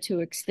permit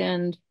to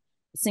extend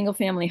a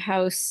single-family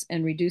house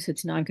and reduce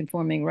its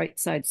non-conforming right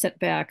side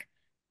setback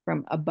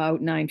from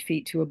about 9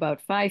 feet to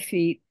about 5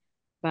 feet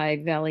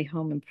by Valley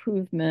Home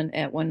Improvement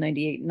at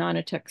 198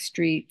 Nonotuck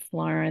Street,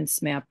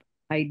 Florence, map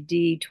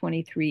ID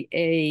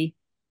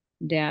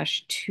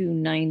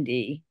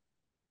 23A-290.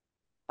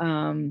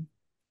 And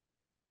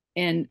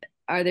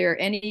are there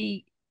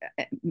any,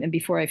 and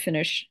before I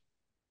finish,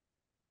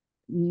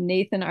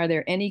 Nathan, are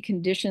there any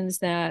conditions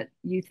that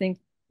you think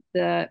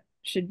that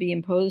should be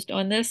imposed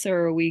on this,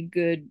 or are we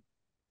good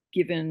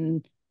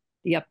given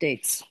the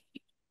updates?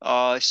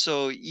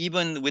 So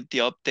even with the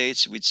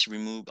updates, which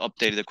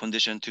updated the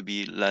condition to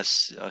be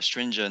less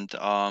stringent,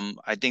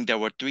 I think there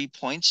were 3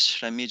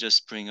 points. Let me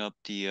just bring up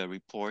the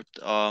report.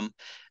 And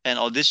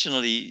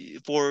additionally,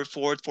 for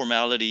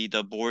formality,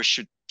 the board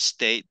should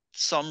state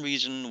some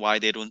reason why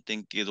they don't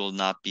think it will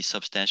not be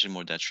substantially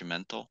more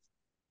detrimental.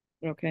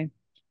 Okay.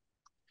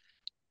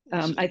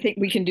 So, I think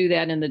we can do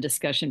that in the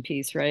discussion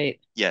piece, right?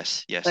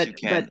 yes, But you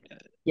can.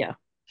 Yeah.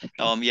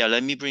 Okay. Yeah,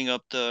 let me bring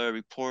up the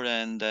report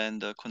and then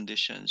the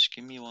conditions.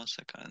 Give me 1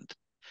 second.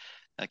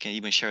 I can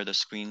even share the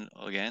screen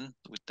again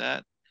with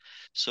that.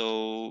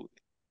 So,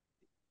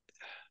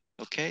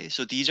 okay,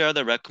 so these are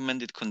the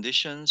recommended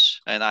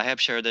conditions, and I have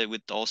shared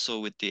it also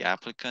with the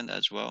applicant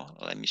as well.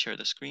 Let me share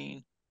the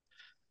screen.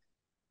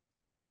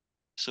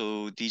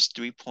 So these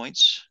 3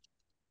 points,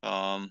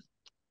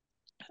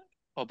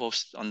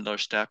 above under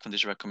staff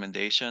condition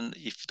recommendation,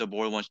 if the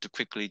board wants to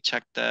quickly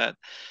check that,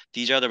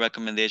 these are the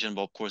recommendations,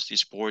 but of course,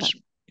 it's board's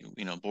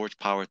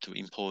power to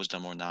impose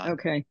them or not.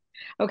 Okay.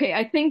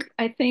 I think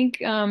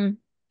I'm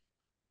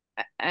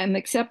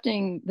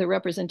accepting the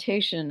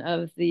representation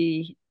of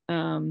the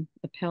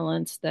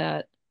appellants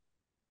that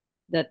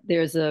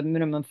there's a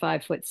minimum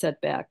 5-foot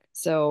setback.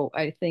 So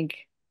I think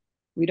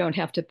we don't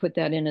have to put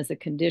that in as a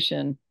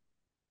condition.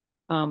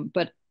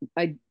 But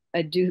I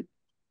do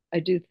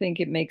think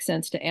it makes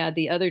sense to add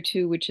the other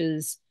two, which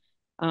is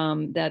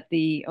that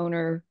the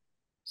owner,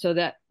 so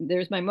that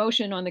there's my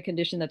motion on the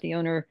condition that the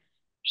owner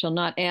shall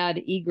not add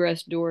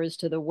egress doors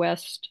to the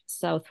west,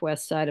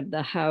 southwest side of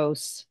the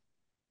house,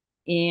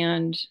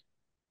 and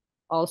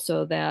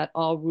also that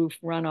all roof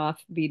runoff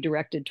be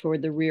directed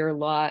toward the rear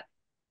lot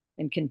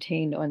and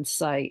contained on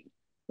site,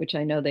 which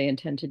I know they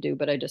intend to do,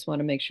 but I just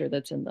want to make sure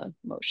that's in the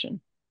motion.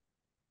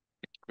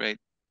 Great.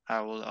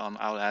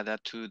 I'll add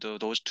that to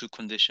those 2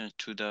 conditions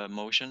to the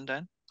motion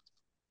then.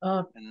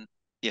 And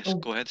yes,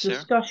 go ahead, Sarah.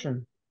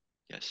 Discussion.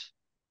 Yes.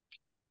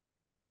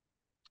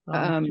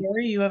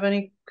 Sherry, you have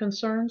any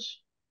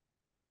concerns?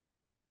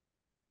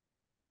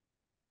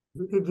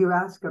 Who did you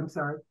ask? I'm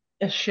sorry.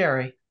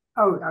 Sherry.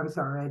 Oh, I'm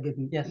sorry. I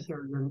didn't Yes.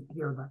 hear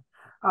that.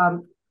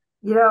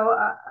 You know,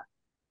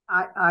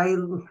 I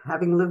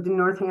having lived in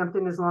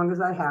Northampton as long as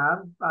I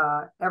have,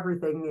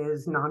 everything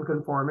is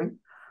non-conforming.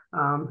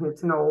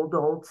 It's an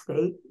old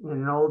state in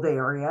an old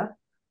area.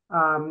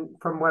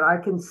 From what I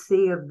can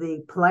see of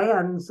the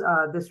plans,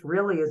 this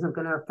really isn't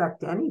going to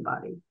affect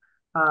anybody.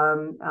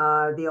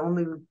 The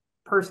only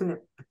person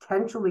it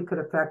potentially could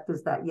affect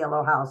is that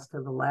yellow house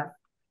to the left.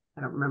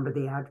 I don't remember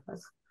the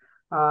address.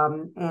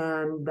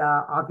 And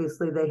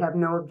obviously they have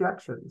no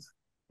objections.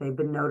 They've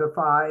been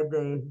notified.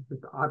 They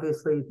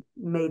obviously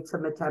made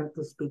some attempt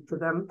to speak to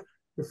them.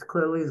 This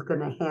clearly is going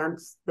to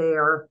enhance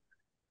their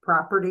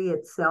property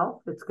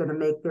itself. It's going to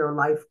make their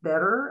life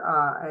better.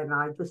 And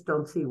I just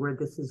don't see where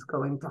this is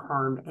going to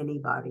harm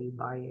anybody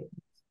by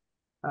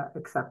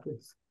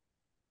acceptance.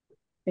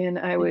 And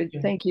I would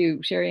thank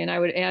you, Sherry. And I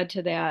would add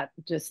to that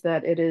just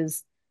that it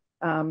is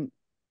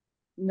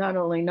not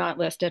only not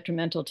less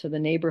detrimental to the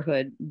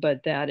neighborhood,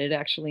 but that it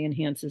actually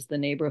enhances the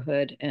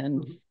neighborhood.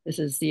 And this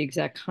is the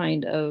exact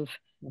kind of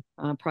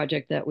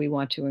project that we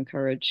want to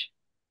encourage.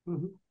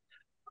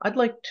 I'd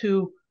like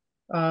to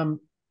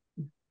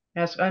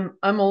ask, I'm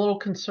a little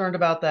concerned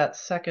about that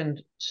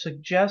second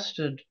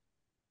suggested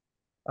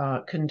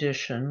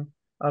condition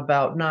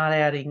about not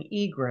adding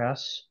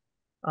egress.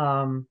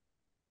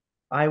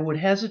 I would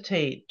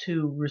hesitate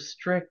to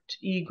restrict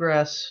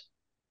egress,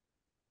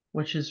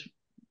 which is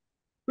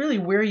really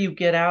where you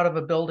get out of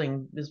a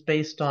building is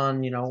based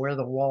on, where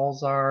the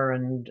walls are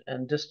and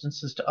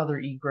distances to other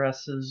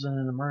egresses in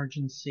an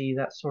emergency,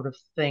 that sort of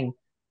thing.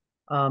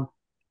 I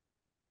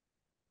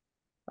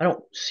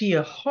don't see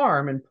a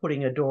harm in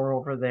putting a door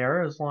over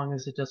there as long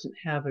as it doesn't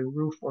have a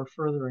roof or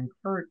further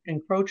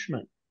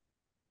encroachment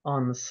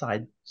on the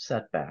side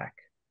setback.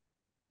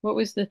 What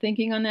was the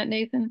thinking on that,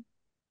 Nathan?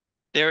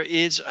 There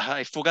is,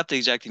 I forgot to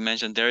exactly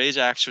mention, there is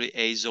actually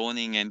a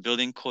zoning and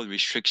building code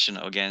restriction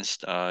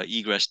against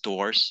egress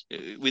doors.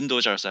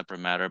 Windows are a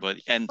separate matter, but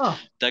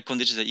that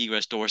condition is an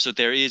egress door. So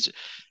there is,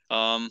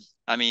 I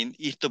mean,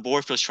 if the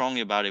board feels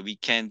strongly about it, we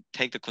can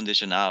take the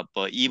condition out.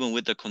 But even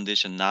with the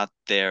condition not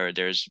there,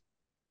 there's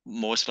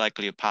most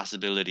likely a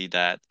possibility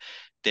that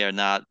they're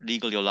not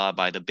legally allowed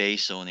by the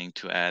base zoning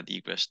to add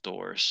egress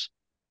doors.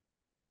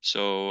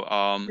 So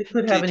They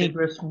could have an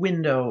egress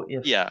window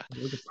if yeah,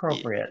 it was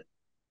appropriate.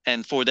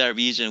 and for that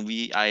reason,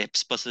 I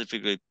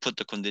specifically put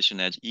the condition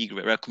as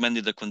egress,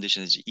 recommended the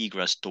condition as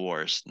egress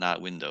doors,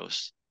 not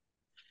windows.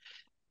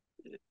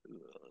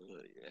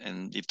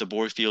 And if the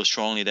board feels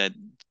strongly that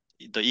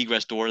the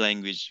egress door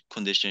language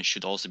condition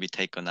should also be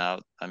taken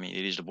out, I mean,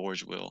 it is the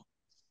board's will.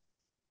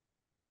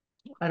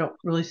 I don't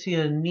really see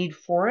a need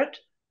for it,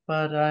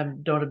 but I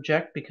don't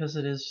object because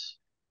it is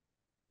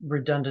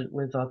redundant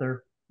with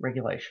other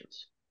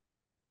regulations.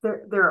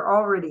 There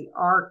already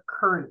are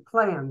current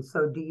plans,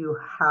 so do you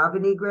have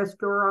an egress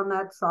door on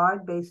that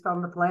side based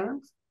on the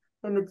plans?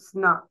 And it's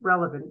not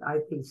relevant. I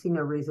see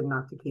no reason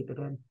not to keep it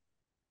in.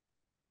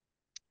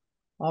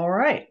 All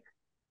right.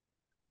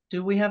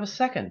 Do we have a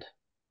second?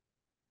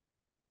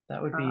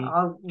 That would be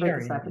I'll make a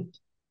Carrie. second.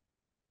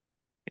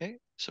 Okay,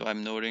 so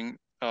I'm noting,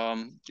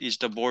 is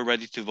the board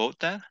ready to vote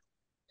then?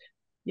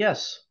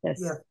 Yes. Yes.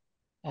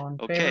 On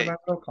favor Okay. by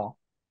roll call.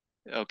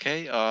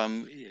 Okay,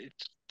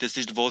 this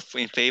is the vote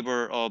in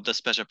favor of the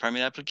special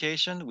permit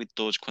application with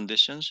those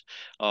conditions.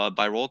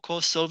 By roll call,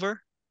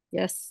 Silver,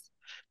 Yes.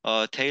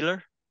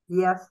 Taylor,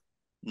 Yes.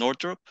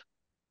 Northrop,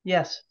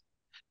 Yes.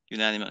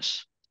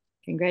 unanimous.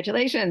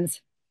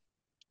 Congratulations.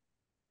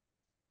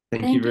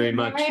 Thank you very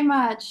much. Very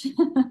much.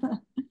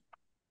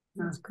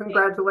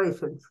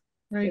 Congratulations.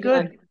 Very Good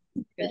good. luck.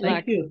 Good Thank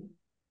luck. you.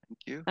 Thank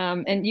you.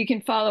 And you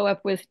can follow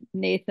up with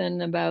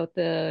Nathan about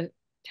the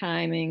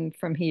timing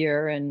from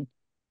here and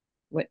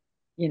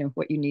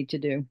what you need to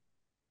do.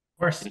 Of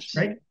course, Yes.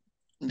 right?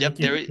 Yep, Thank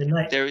you. Good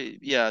night.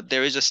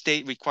 there is a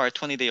state required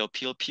 20-day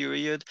appeal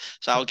period.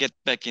 So I'll get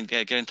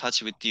in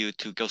touch with you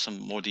to go some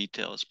more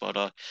details.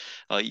 But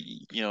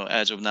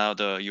as of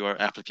now,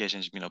 your application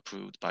has been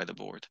approved by the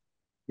board.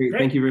 Great.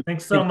 Thank you very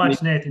Thanks so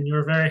much, Nathan. You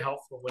were very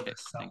helpful with Okay,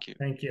 us. So thank you.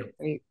 Thank you.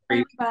 Great.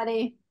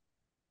 Everybody.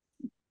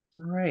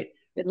 All right.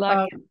 Good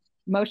luck.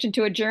 Motion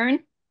to adjourn?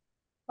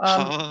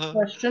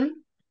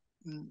 Question?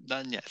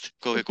 None yet.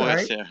 Go It's ahead, all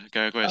right. Sarah.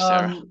 Go ahead,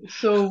 Sarah.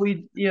 So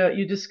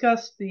you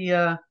discussed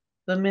the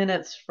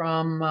minutes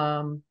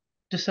from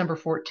December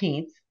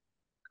 14th,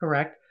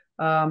 correct?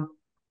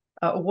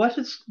 What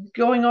is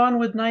going on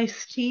with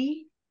Nice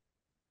Tea?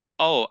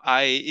 Oh,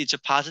 it's a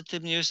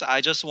positive news.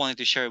 I just wanted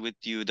to share with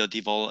you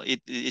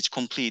it's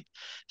complete.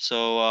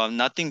 So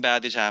nothing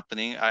bad is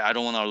happening. I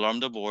don't want to alarm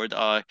the board.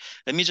 Let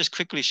me just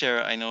quickly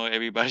share. I know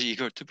everybody's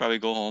eager to probably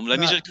go home. Let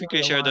me just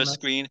quickly share the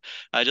screen.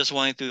 I just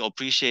wanted to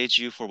appreciate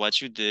you for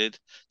what you did.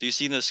 Do you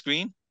see the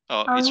screen?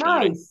 Oh, Oh, it's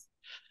loading. nice.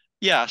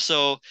 Yeah,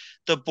 so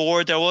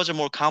there was a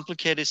more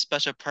complicated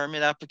special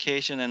permit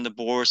application, and the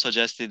board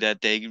suggested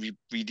that they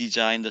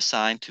redesign the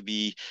sign to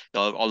be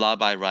allowed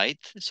by right.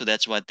 So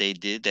that's what they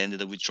did. They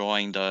ended up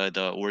withdrawing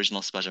the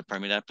original special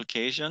permit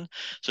application.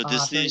 So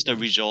this is the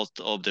result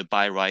of the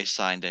by right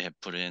sign they have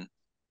put in.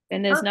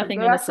 And there's Perfect.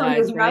 nothing It on the actually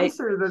sides, is right?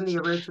 nicer than the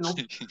original.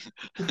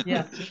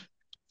 Yeah.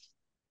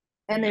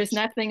 And there's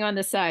Yes. nothing on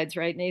the sides,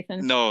 right,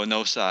 Nathan?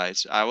 No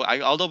sides.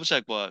 I'll double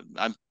check, but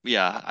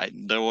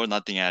there was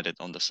nothing added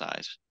on the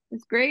sides.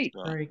 It's great.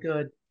 So, Very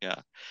good.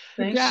 yeah.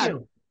 Thank job.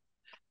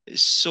 you.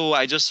 So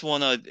I just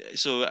wanna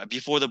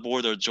before the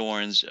board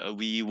adjourns,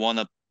 we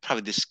wanna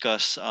probably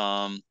discuss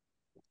in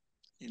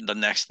the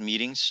next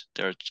meetings.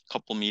 There are a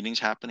couple meetings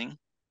happening.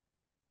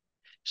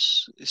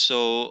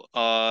 So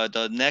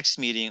the next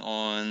meeting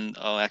on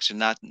actually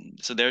not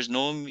so there's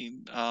no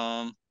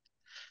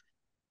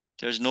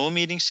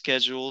meeting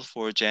scheduled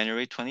for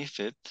January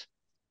 25th.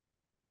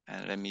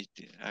 And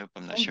I hope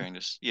I'm not sharing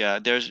this. Yeah,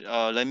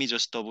 let me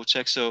just double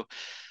check. So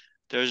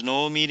there's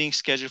no meeting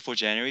scheduled for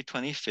January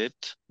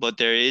 25th, but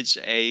there is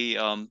a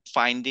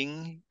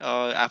finding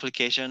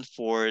application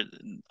for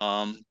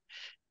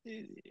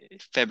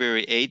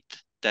February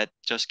 8th that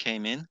just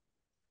came in.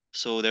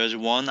 So there's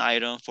one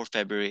item for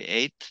February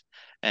 8th,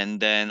 and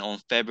then on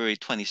February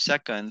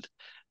 22nd,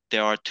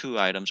 there are two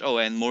items. Oh,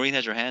 and Maureen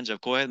has her hands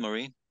up. Go ahead,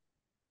 Maureen.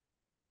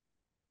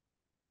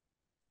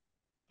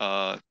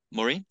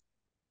 Maureen?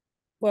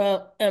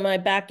 Well, am I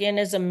back in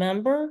as a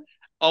member?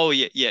 Oh,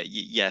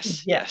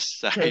 yes.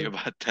 Sorry good.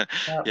 about that.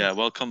 Yeah,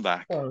 welcome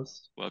back.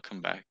 Closed.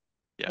 Welcome back.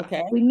 Yeah.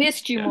 Okay. We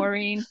missed you, Yeah.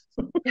 Maureen.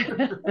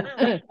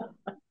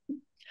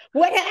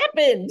 What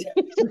happened?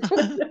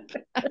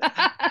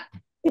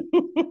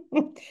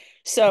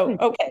 So,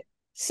 okay.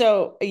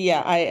 So,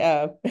 yeah,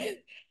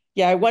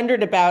 I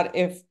wondered about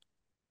if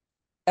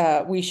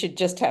we should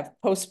just have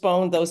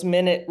postponed those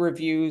minute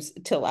reviews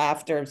till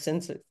after,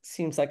 since it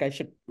seems like I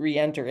should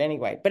re-enter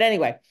anyway. But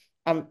anyway,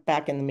 I'm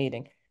back in the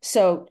meeting.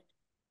 So,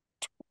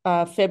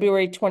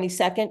 February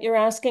 22nd, you're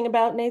asking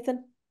about,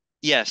 Nathan?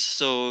 Yes,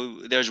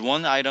 so there's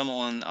one item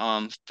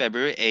on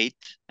February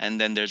 8th,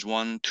 and then there's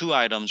two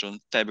items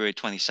on February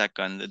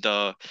 22nd.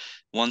 The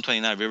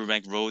 129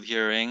 Riverbank Road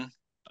hearing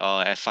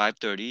at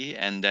 5:30,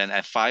 and then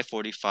at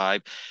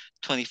 5:45,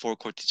 24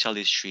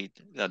 Corticelli Street.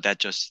 That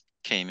just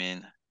came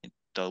in,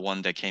 the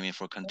one that came in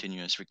for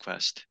continuance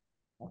request.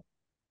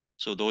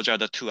 So those are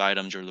the two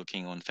items you're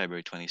looking on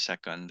February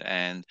 22nd.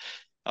 And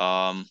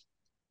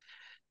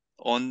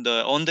On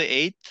the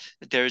 8th,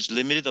 there's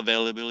limited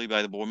availability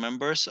by the board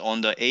members.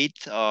 On the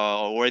 8th,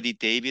 already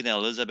David and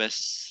Elizabeth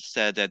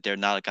said that they're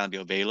not going to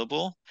be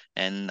available,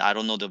 and I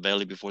don't know the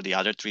availability for the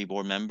other 3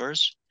 board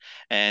members.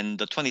 And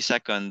the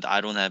 22nd,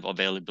 I don't have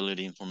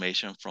availability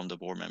information from the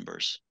board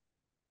members.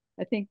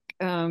 I think,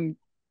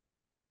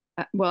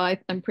 well,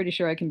 I'm pretty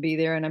sure I can be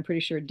there, and I'm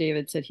pretty sure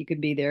David said he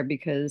could be there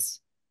because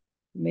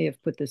he may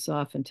have put this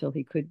off until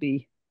he could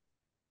be.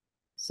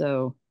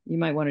 So you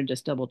might want to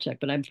just double check,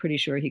 but I'm pretty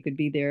sure he could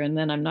be there. And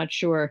then I'm not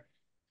sure,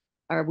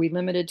 are we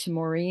limited to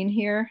Maureen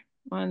here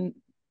on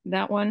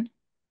that one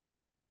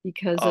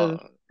because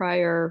of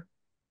prior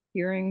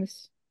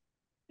hearings?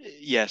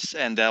 Yes,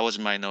 and that was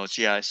my notes.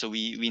 Yeah, so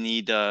we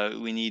need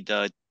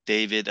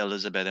David,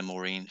 Elizabeth, and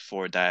Maureen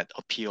for that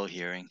appeal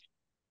hearing.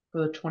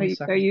 For the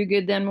 22nd. Are you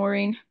good then,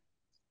 Maureen?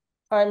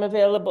 I'm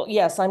available.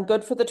 Yes, I'm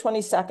good for the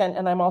 22nd,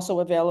 and I'm also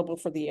available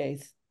for the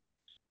 8th.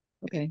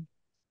 Okay.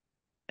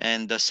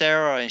 And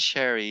Sarah and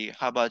Sherry,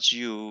 how about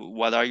you?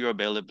 What are your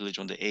availability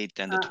on the 8th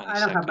and the 22nd? I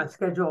don't have my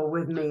schedule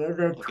with me.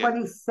 The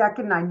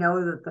 22nd, I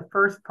know that the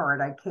first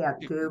part I can't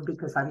do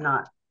because I'm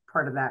not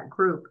part of that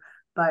group,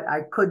 but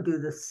I could do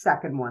the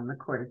second one, the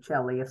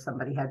Corticelli, if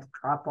somebody had to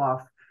drop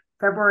off.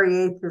 February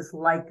 8th is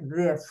like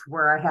this,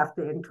 where I have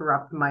to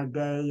interrupt my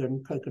day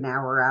and take an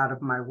hour out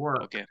of my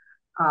work. Okay.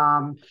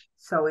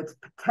 So it's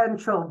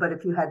potential, but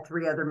if you had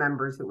 3 other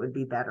members, it would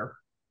be better.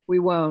 We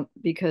won't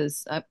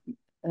because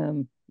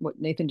what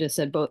Nathan just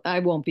said, both I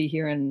won't be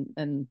here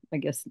and I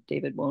guess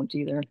David won't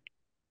either.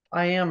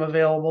 I am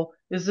available.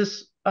 Is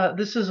this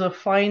this is a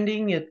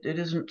finding? It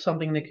isn't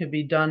something that could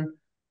be done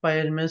by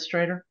an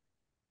administrator?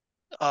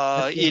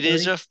 It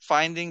is a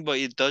finding, but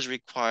it does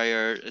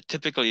require,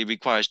 typically it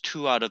requires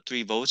 2 out of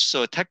 3 votes.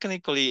 So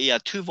technically, yeah,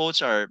 2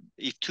 votes are,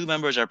 if 2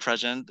 members are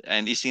present,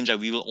 and it seems like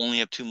we will only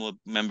have 2 more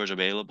members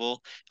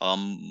available,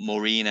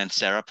 Maureen and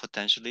Sarah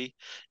potentially.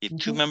 If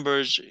 2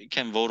 members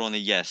can vote on it,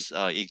 yes,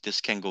 this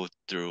can go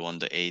through on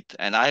the 8th.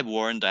 And I've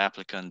warned the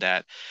applicant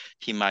that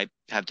he might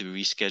have to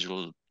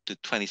reschedule the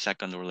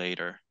 22nd or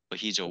later, but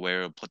he's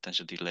aware of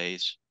potential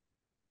delays.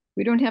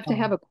 We don't have to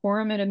have a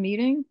quorum at a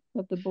meeting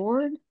of the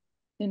board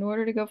in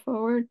order to go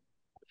forward?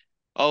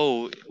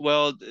 Oh,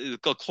 well,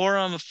 a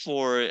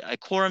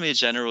quorum is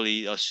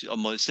generally a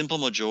simple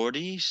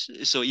majority.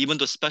 So even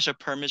though special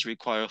permits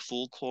require a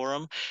full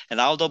quorum, and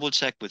I'll double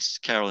check with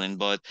Carolyn,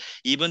 but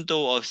even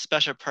though a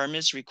special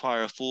permits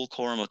require a full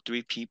quorum of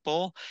 3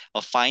 people,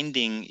 a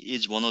finding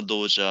is one of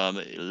those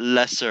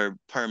lesser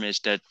permits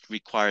that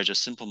requires a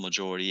simple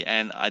majority.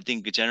 And I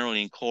think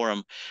generally in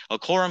quorum, a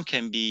quorum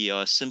can be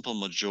a simple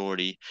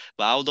majority,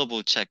 but I'll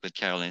double check with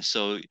Carolyn.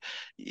 So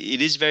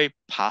it is very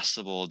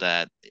possible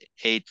that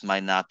 8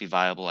 might not be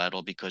viable at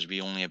all because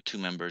we only have 2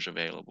 members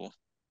available.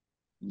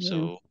 Yeah.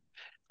 So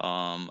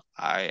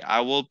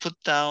I will put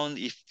down,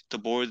 if the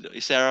board,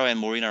 Sarah and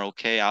Maureen are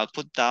okay, I'll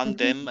put down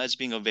them as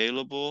being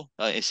available.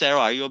 Sarah,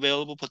 are you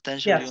available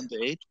potentially on the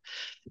 8th?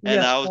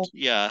 And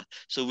Yes.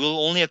 so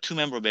we'll only have 2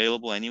 members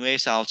available anyway.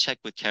 So I'll check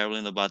with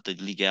Carolyn about the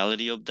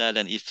legality of that.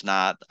 And if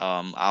not,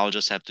 I'll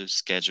just have to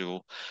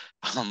schedule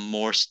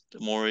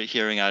more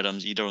hearing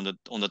items either on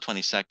the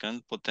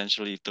 22nd,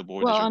 potentially, if the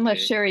board is okay. Well, unless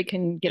Sherry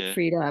can get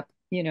freed up,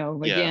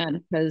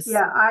 again, because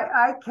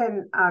I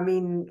can. I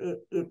mean,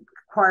 it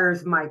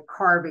requires my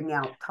carving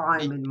out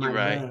time in my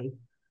day.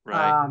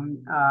 Right.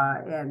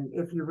 And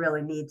if you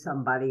really need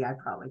somebody, I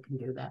probably can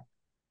do that.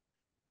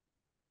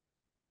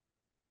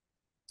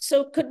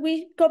 So could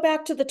we go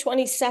back to the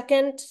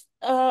 22nd,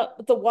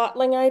 the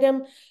Watling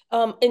item,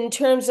 in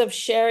terms of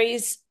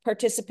Sherry's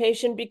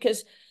participation?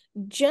 Because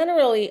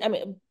generally, I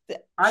mean,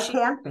 I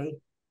can't be.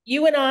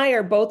 You and I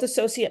are both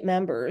associate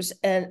members,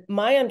 and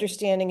my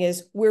understanding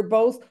is we're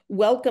both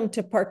welcome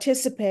to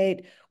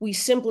participate. We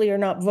simply are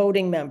not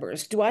voting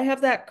members. Do I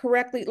have that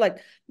correctly?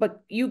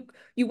 But you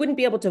wouldn't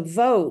be able to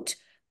vote,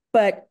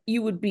 but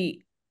you would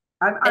be.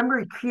 I'm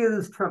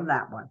recused from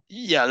that one.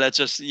 Yeah, let's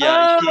just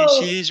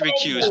she's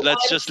recused.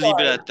 Let's just leave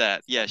it at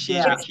that. Yeah, she's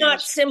recused. It's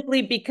not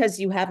simply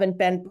because you haven't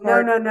been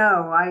part.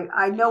 No.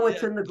 I know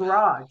it's in the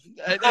garage.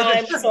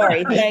 I'm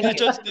sorry. Thank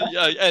you.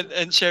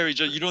 And Sherry,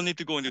 you don't need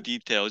to go into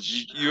details.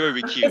 You're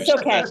recused. It's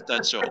okay.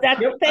 That's all.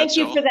 Thank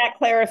you for that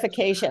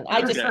clarification.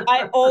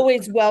 I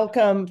always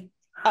welcome,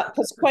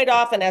 because quite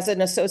often as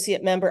an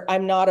associate member,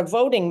 I'm not a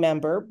voting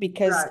member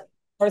because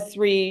our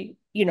 3,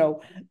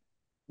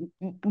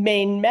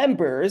 main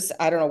members,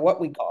 I don't know what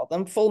we call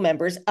them, full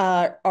members,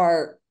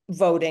 are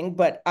voting,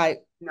 but I'm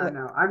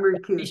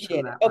recused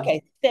from that one.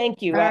 Okay,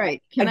 thank you. All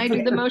right, can I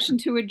do the motion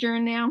to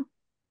adjourn now?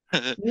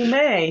 You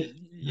may.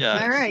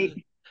 Yeah. All right.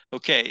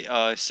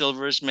 Okay,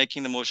 Silver's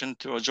making the motion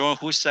to adjourn.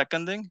 Who's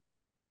seconding?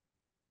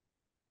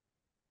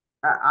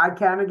 I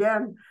can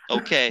again.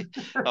 Okay.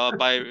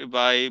 By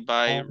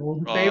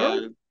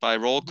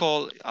roll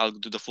call, I'll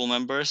do the full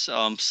members.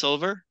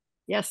 Silver.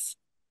 Yes.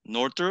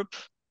 Northrop.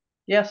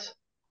 Yes.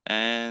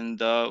 And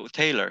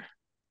Taylor.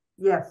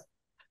 Yes.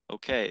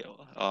 Okay.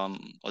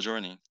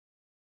 Adjourning.